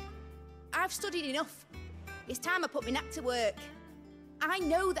school. I've studied enough. It's time I put my knack to work. I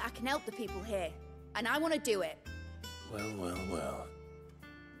know that I can help the people here, and I want to do it. Well.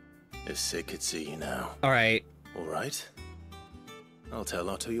 If Sid could see you now. All right. All right. I'll tell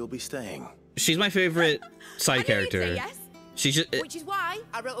Otto you'll be staying. She's my favorite side character. Say yes. She's just, Which is why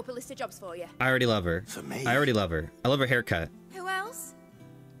I wrote up a list of jobs for you. I already love her. For me? I already love her. I love her haircut. Who else?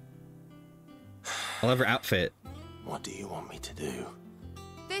 I love her outfit. What do you want me to do?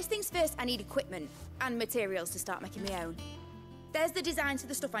 First things first, I need equipment and materials to start making my own. There's the designs for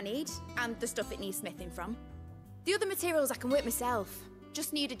the stuff I need and the stuff it needs smithing from. The other materials I can work myself.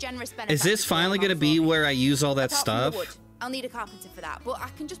 Just need a generous benefit. Is this finally going to be where I use all that Apart from the stuff? wood, I'll need a carpenter for that, but I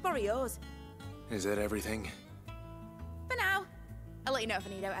can just borrow yours. Is that everything? For now. I'll let you know if I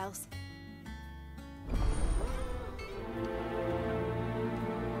need out else.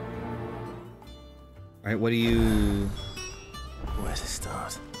 All right, what do you... Where to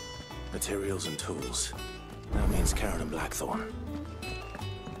start? Materials and tools. That means Karen and Blackthorn.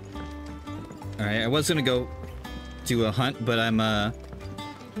 All right, I was going to go do a hunt, but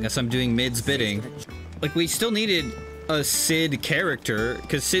guess I'm doing Mid's bidding. Like, we still needed a Cid character,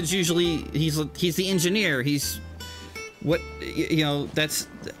 because Cid's usually, he's the engineer. He's, what, you know, that's...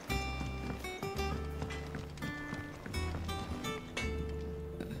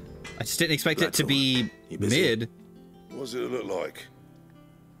 I just didn't expect it to be Mid. What does it look like?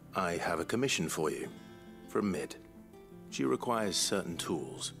 I have a commission for you. From Mid. She requires certain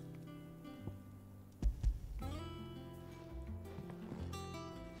tools.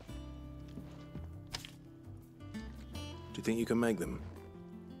 Do you think you can make them?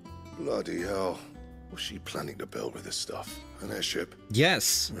 Bloody hell. What's she planning to build with this stuff? An airship?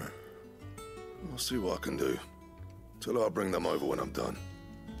 Yes. I'll see what I can do. Till I bring them over when I'm done.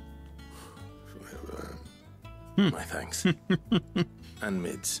 My thanks. And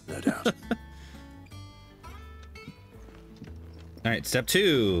mids, no doubt. Alright, step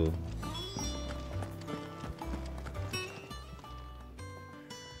 2.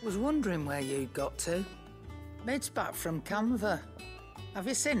 Was wondering where you got to. Mid's back from Canva. Have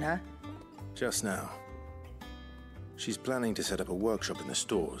you seen her? Just now. She's planning to set up a workshop in the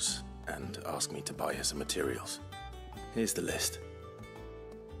stores and ask me to buy her some materials. Here's the list.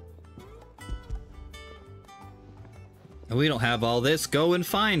 We don't have all this. Go and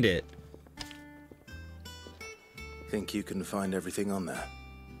find it. Think you can find everything on there?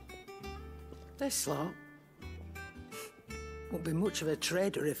 This lot. Wouldn't be much of a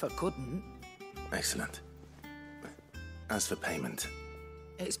trader if I couldn't. Excellent. As for payment...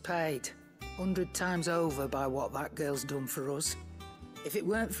 It's paid. 100 times over by what that girl's done for us. If it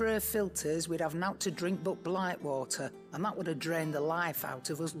weren't for her filters, we'd have naught to drink but blight water, and that would have drained the life out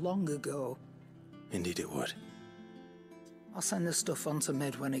of us long ago. Indeed it would. I'll send the stuff on to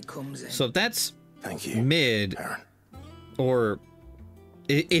Mid when it comes in. So if that's Thank you, Mid, Aaron. Or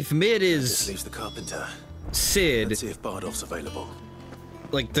if Mid is This leaves the carpenter. Sid, Let's see if Bardolph's available.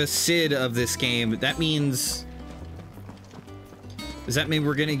 like the Sid of this game, that means... Does that mean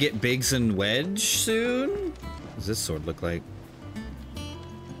we're gonna get Biggs and Wedge soon? What does this sword look like?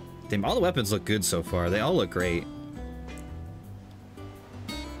 Damn, all the weapons look good so far. They all look great.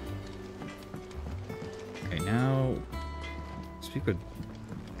 Okay, now... Speak with...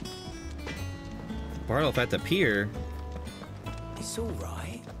 Bardolph at the pier. It's all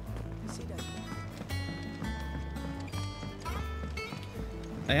right.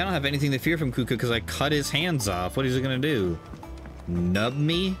 I don't have anything to fear from Kupka because I cut his hands off. What is he gonna do? Nub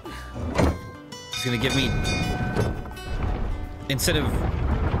me? He's gonna give me... Instead of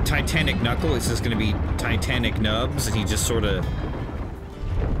Titanic Knuckle, it's just gonna be Titanic Nubs, and he just sort of...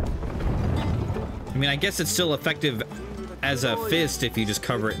 I mean, I guess it's still effective as a fist if you just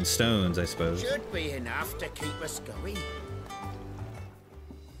cover it in stones, I suppose. Should be enough to keep us going.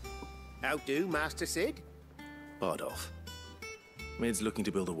 How do, Master Sid? Bardolph. Mid's looking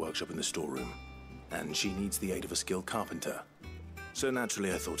to build a workshop in the storeroom, and she needs the aid of a skilled carpenter. So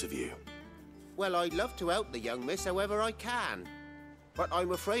naturally I thought of you. Well, I'd love to help the young miss however I can. But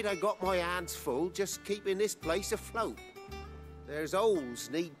I'm afraid I got my hands full just keeping this place afloat. There's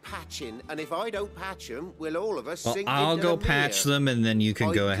holes need patching, and if I don't patch them, we'll all of us Well, sink I'll into go the patch mere. them, and then you can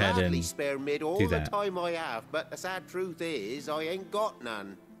I'd go ahead gladly and spare Mid all do the that. time I have, but the sad truth is, I ain't got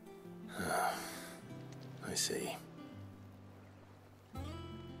none. I see.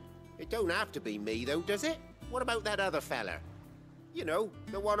 It don't have to be me, though, does it? What about that other fella? You know,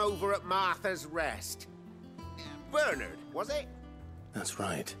 the one over at Martha's Rest. Bernard, was it? That's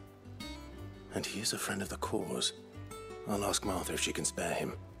right. And he is a friend of the cause. I'll ask Martha if she can spare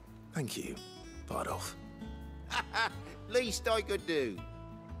him. Thank you, Bardolph. Least I could do.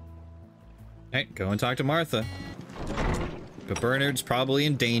 Alright, go and talk to Martha. But Bernard's probably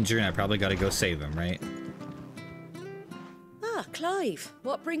in danger, and I probably gotta go save him, right? Ah, Clive,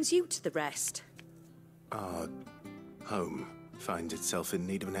 what brings you to the Rest? Our home finds itself in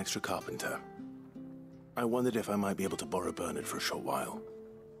need of an extra carpenter. I wondered if I might be able to borrow Bernard for a short while.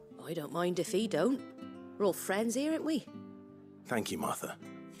 I don't mind if he don't. We're all friends here, aren't we? Thank you, Martha.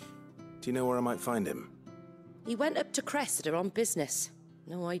 Do you know where I might find him? He went up to Cressida on business.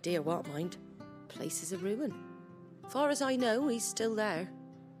 No idea what, mind. Place is a ruin. Far as I know, he's still there.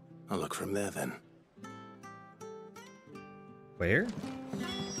 I'll look for him there, then. Where?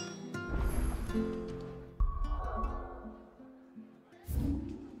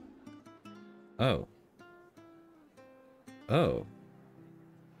 Oh. Oh.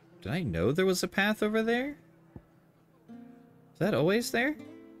 Did I know there was a path over there? Is that always there?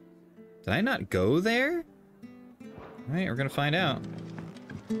 Did I not go there? Alright, we're gonna find out.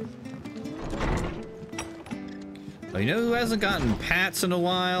 Oh, you know who hasn't gotten pats in a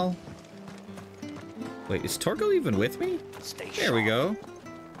while? Wait, is Torgo even with me? There we go.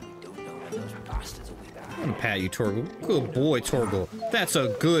 I'm gonna pat you, Torgo. Good boy, Torgo. That's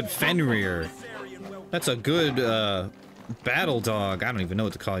a good Fenrir. That's a good, battle dog. I don't even know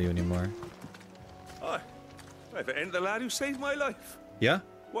what to call you anymore. Hi. If it ain't the lad who saved my life. Yeah?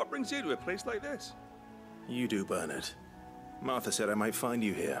 What brings you to a place like this? You do, Bernard. Martha said I might find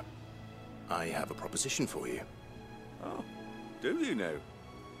you here. I have a proposition for you. Oh, do you know?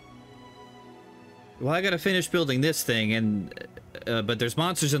 Well, I gotta finish building this thing, and but there's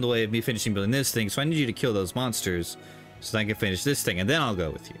monsters in the way of me finishing building this thing, so I need you to kill those monsters so that I can finish this thing, and then I'll go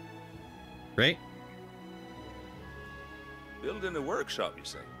with you. Right? Building a workshop, you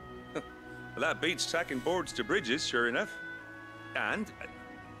say? Well, that beats tacking boards to bridges, sure enough. And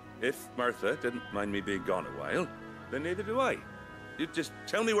if Martha didn't mind me being gone a while, then neither do I. You just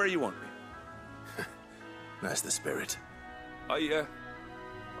tell me where you want me. That's the spirit. I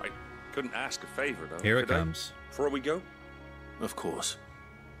couldn't ask a favor, though. Here it could I? comes. Before we go? Of course.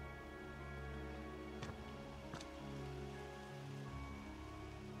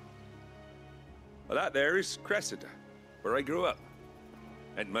 Well, that there is Cressida, where I grew up.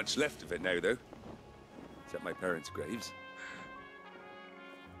 Ain't much left of it now, though. Except my parents' graves.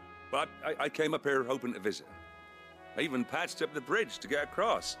 But I came up here hoping to visit. I even patched up the bridge to get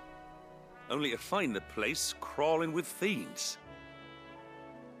across. Only to find the place crawling with fiends.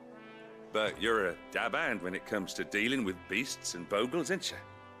 But you're a dab hand when it comes to dealing with beasts and bogles, ain't you?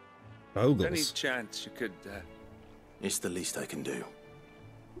 Bogles? Any chance you could, It's the least I can do.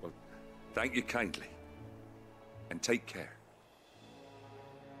 Well, thank you kindly. And take care.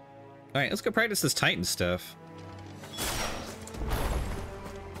 Alright, let's go practice this Titan stuff.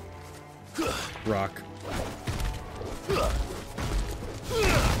 Rock.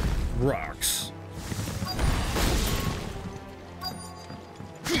 Rocks.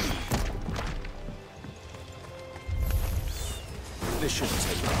 This shouldn't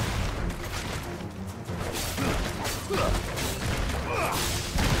take long.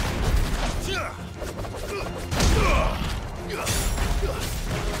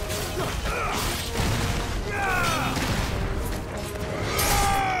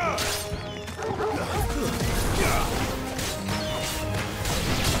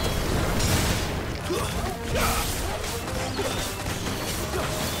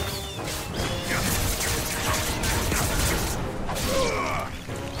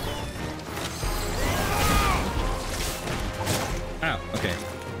 Oh, okay.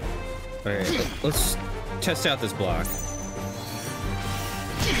 Alright, let's test out this block.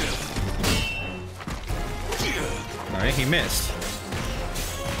 Alright, he missed.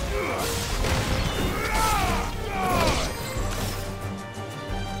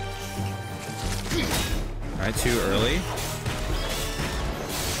 Alright, too early.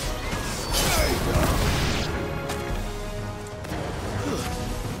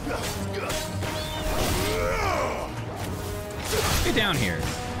 Get down here.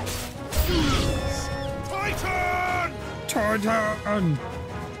 Titan! Titan!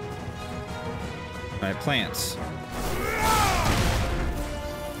 Alright, plants.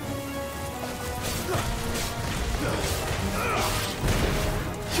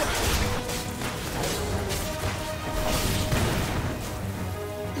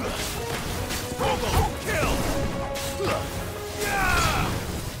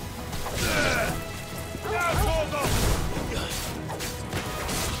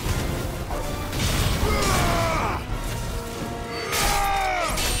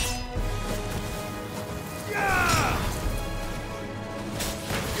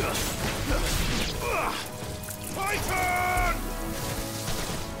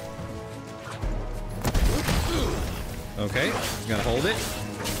 Okay, gotta hold it.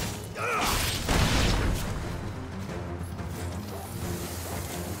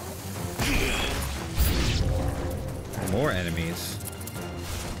 More enemies.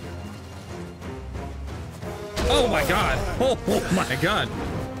 Oh my god! Oh my god!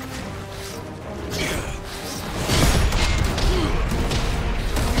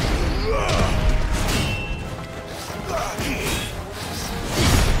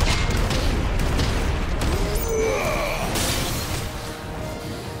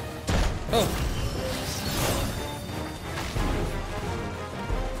 Oh.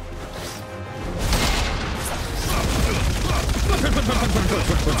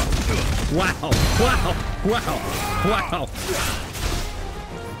 Wow, wow, wow, wow.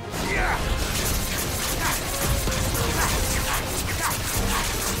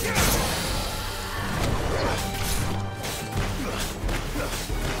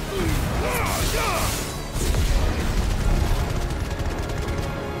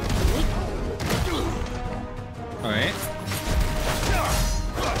 All right.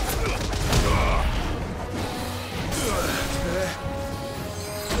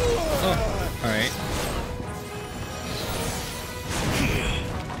 Oh, all right.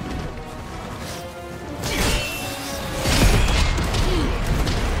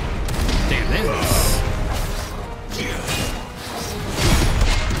 Damn, this.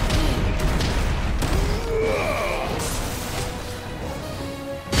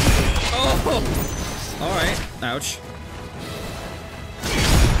 Oh, all right. Ouch.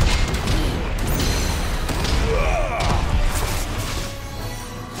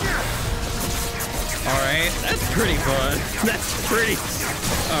 Alright, that's pretty fun. That's pretty...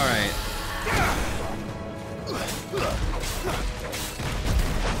 Alright.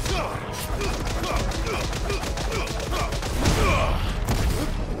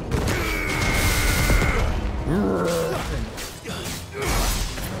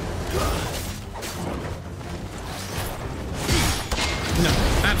 No,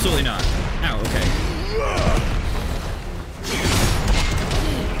 absolutely not. Ow, okay.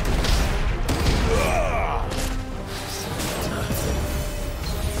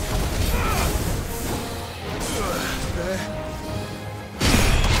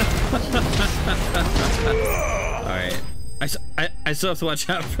 Alright. I still have to watch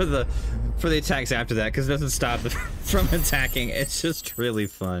out for the attacks after that, because it doesn't stop them from attacking. It's just really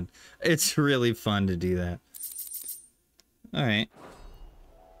fun. It's really fun to do that. Alright.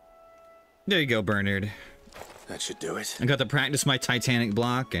 There you go, Bernard. That should do it. I got to practice my Titanic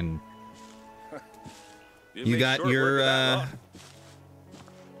block, and you got your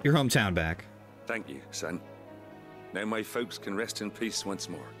hometown back. Thank you, son. Now my folks can rest in peace once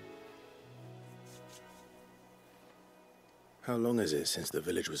more. How long is it since the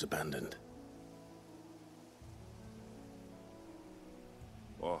village was abandoned?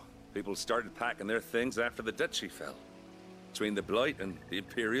 Oh, people started packing their things after the duchy fell. Between the Blight and the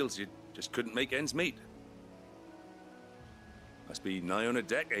Imperials, you just couldn't make ends meet. Must be nigh on a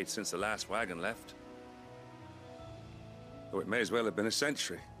decade since the last wagon left. Oh, it may as well have been a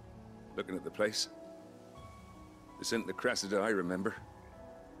century, looking at the place. This isn't the Cressida I remember.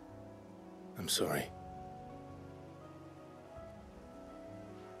 I'm sorry.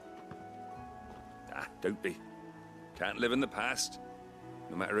 Ah, don't be. Can't live in the past,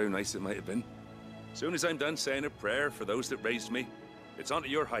 no matter how nice it might have been. As soon as I'm done saying a prayer for those that raised me, it's on to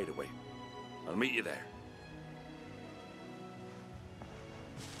your hideaway. I'll meet you there.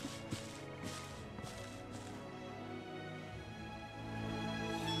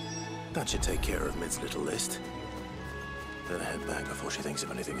 That should take care of Mid's little list. Better head back before she thinks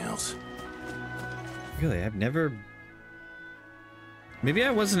of anything else. Really, I've never... Maybe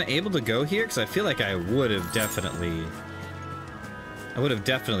I wasn't able to go here, because I feel like I would have definitely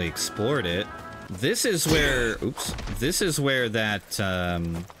explored it. This is where... Oops. This is where that...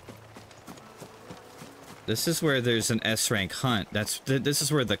 This is where there's an S-rank hunt. This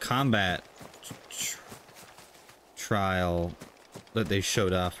is where the combat trial that they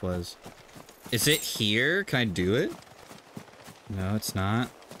showed off was. Is it here? Can I do it? No, it's not.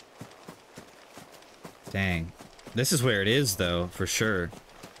 Dang. This is where it is, though, for sure.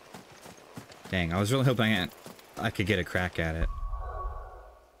 Dang, I was really hoping I could get a crack at it.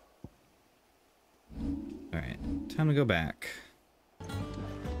 Alright, time to go back.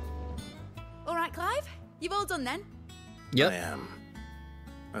 Alright, Clive? You've all done then? Yep. I am.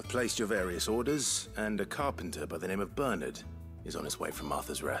 I've placed your various orders, and a carpenter by the name of Bernard is on his way from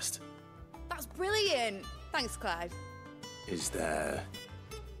Martha's Rest. That's brilliant! Thanks, Clive. Is there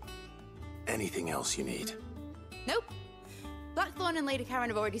anything else you need? Nope. Blackthorn and Lady Karen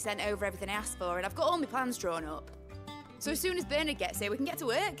have already sent over everything I asked for, and I've got all my plans drawn up. So as soon as Bernard gets here, we can get to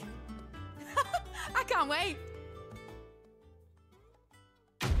work. I can't wait.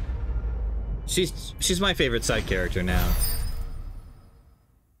 She's my favorite side character now.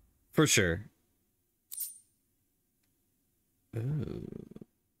 For sure. Ooh.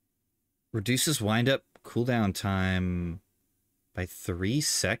 Reduces wind-up cooldown time by 3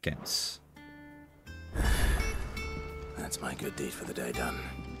 seconds. That's my good deed for the day done.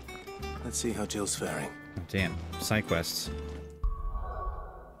 Let's see how Jill's faring. Oh, damn. Side quests.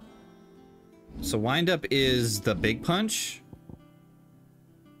 So wind-up is the big punch?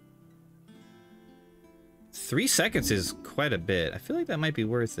 3 seconds is quite a bit. I feel like that might be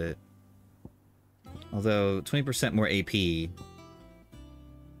worth it. Although, 20% more AP.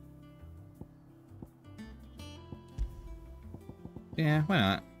 Yeah, why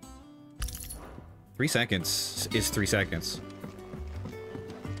not? 3 seconds is 3 seconds.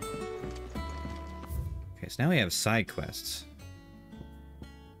 Okay, so now we have side quests.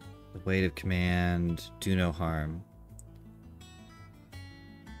 The weight of command, do no harm.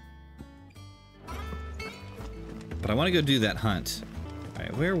 But I want to go do that hunt.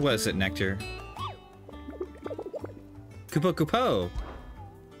 Alright, where was it, Nectar? Kupo!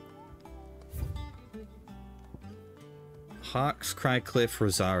 Hawks Cry Cliff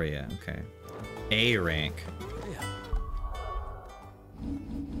Rosaria. Okay. A rank.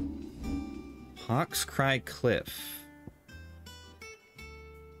 Hawks Cry Cliff.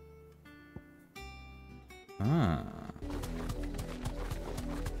 Ah.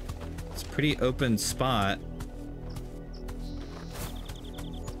 It's a pretty open spot.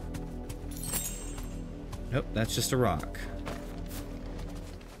 Nope, that's just a rock.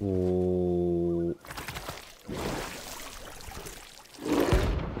 Whoa.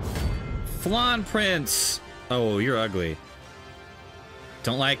 Flan Prince! Oh, you're ugly.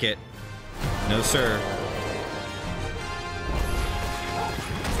 Don't like it. No, sir.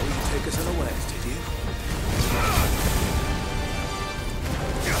 So you take us unawares, did you?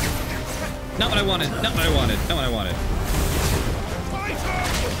 Not what I wanted. Not what I wanted. Not what I wanted.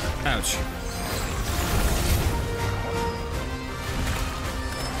 Ouch.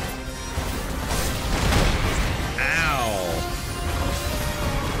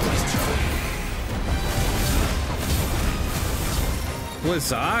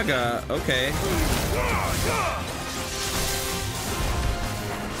 Blizzaga, okay.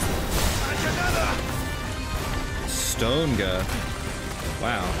 Stonega.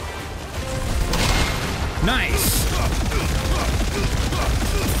 Wow. Nice!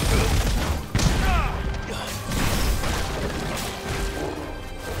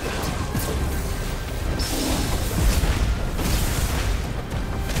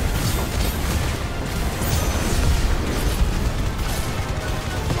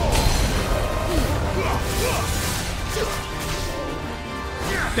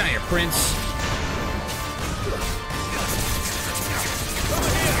 Die, Prince.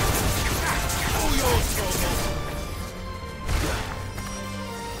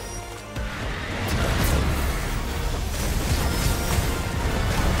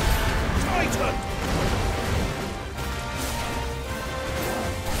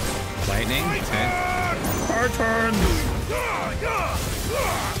 Lightning. Okay. Our turn.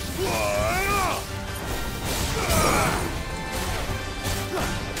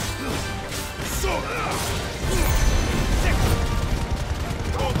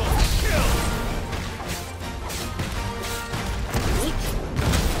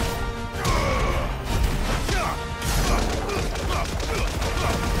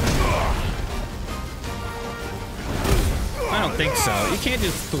 I don't think so. You can't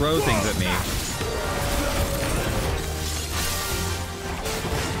just throw things at me.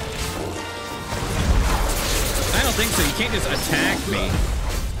 I don't think so. You can't just attack me.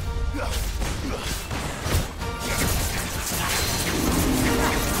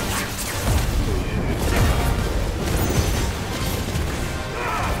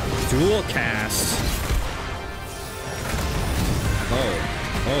 Dual cast. Oh.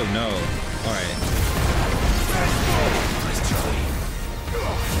 Oh no. Alright.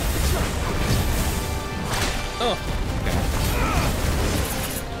 Oh. Okay.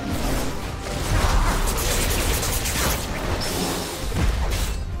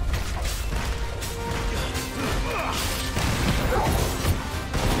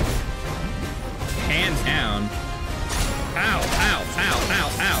 Hands down. Ow, ow, ow, ow,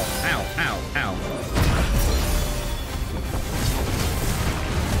 ow, ow, ow, ow.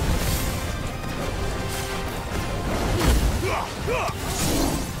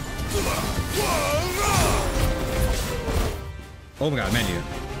 Oh my god, menu.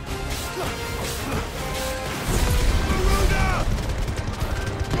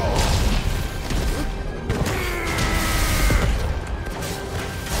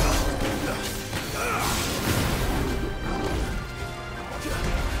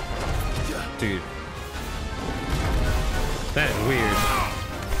 Dude. That is weird.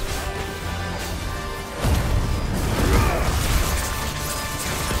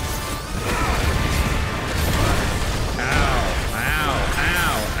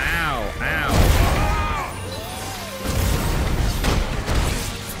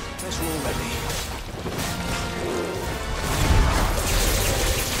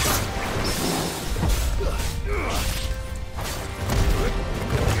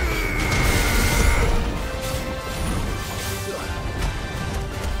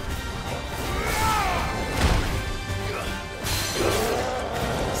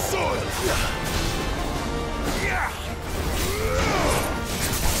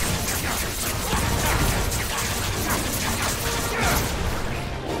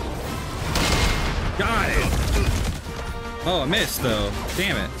 Oh, I missed though.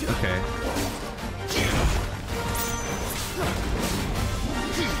 Damn it. Okay.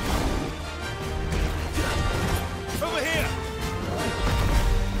 Over here.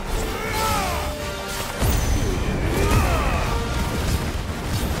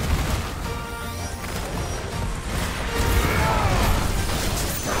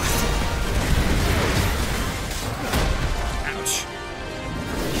 Ouch.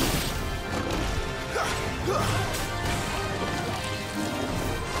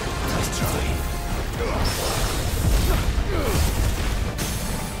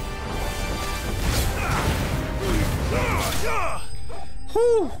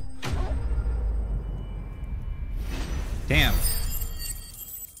 Whew. Damn.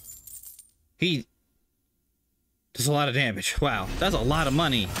 He does a lot of damage. Wow, that's a lot of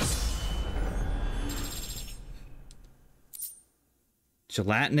money.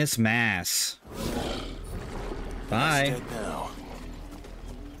 Gelatinous mass. Bye. Dead now.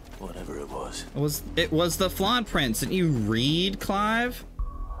 Whatever it was. It was the Flawed Prince. Didn't you read, Clive?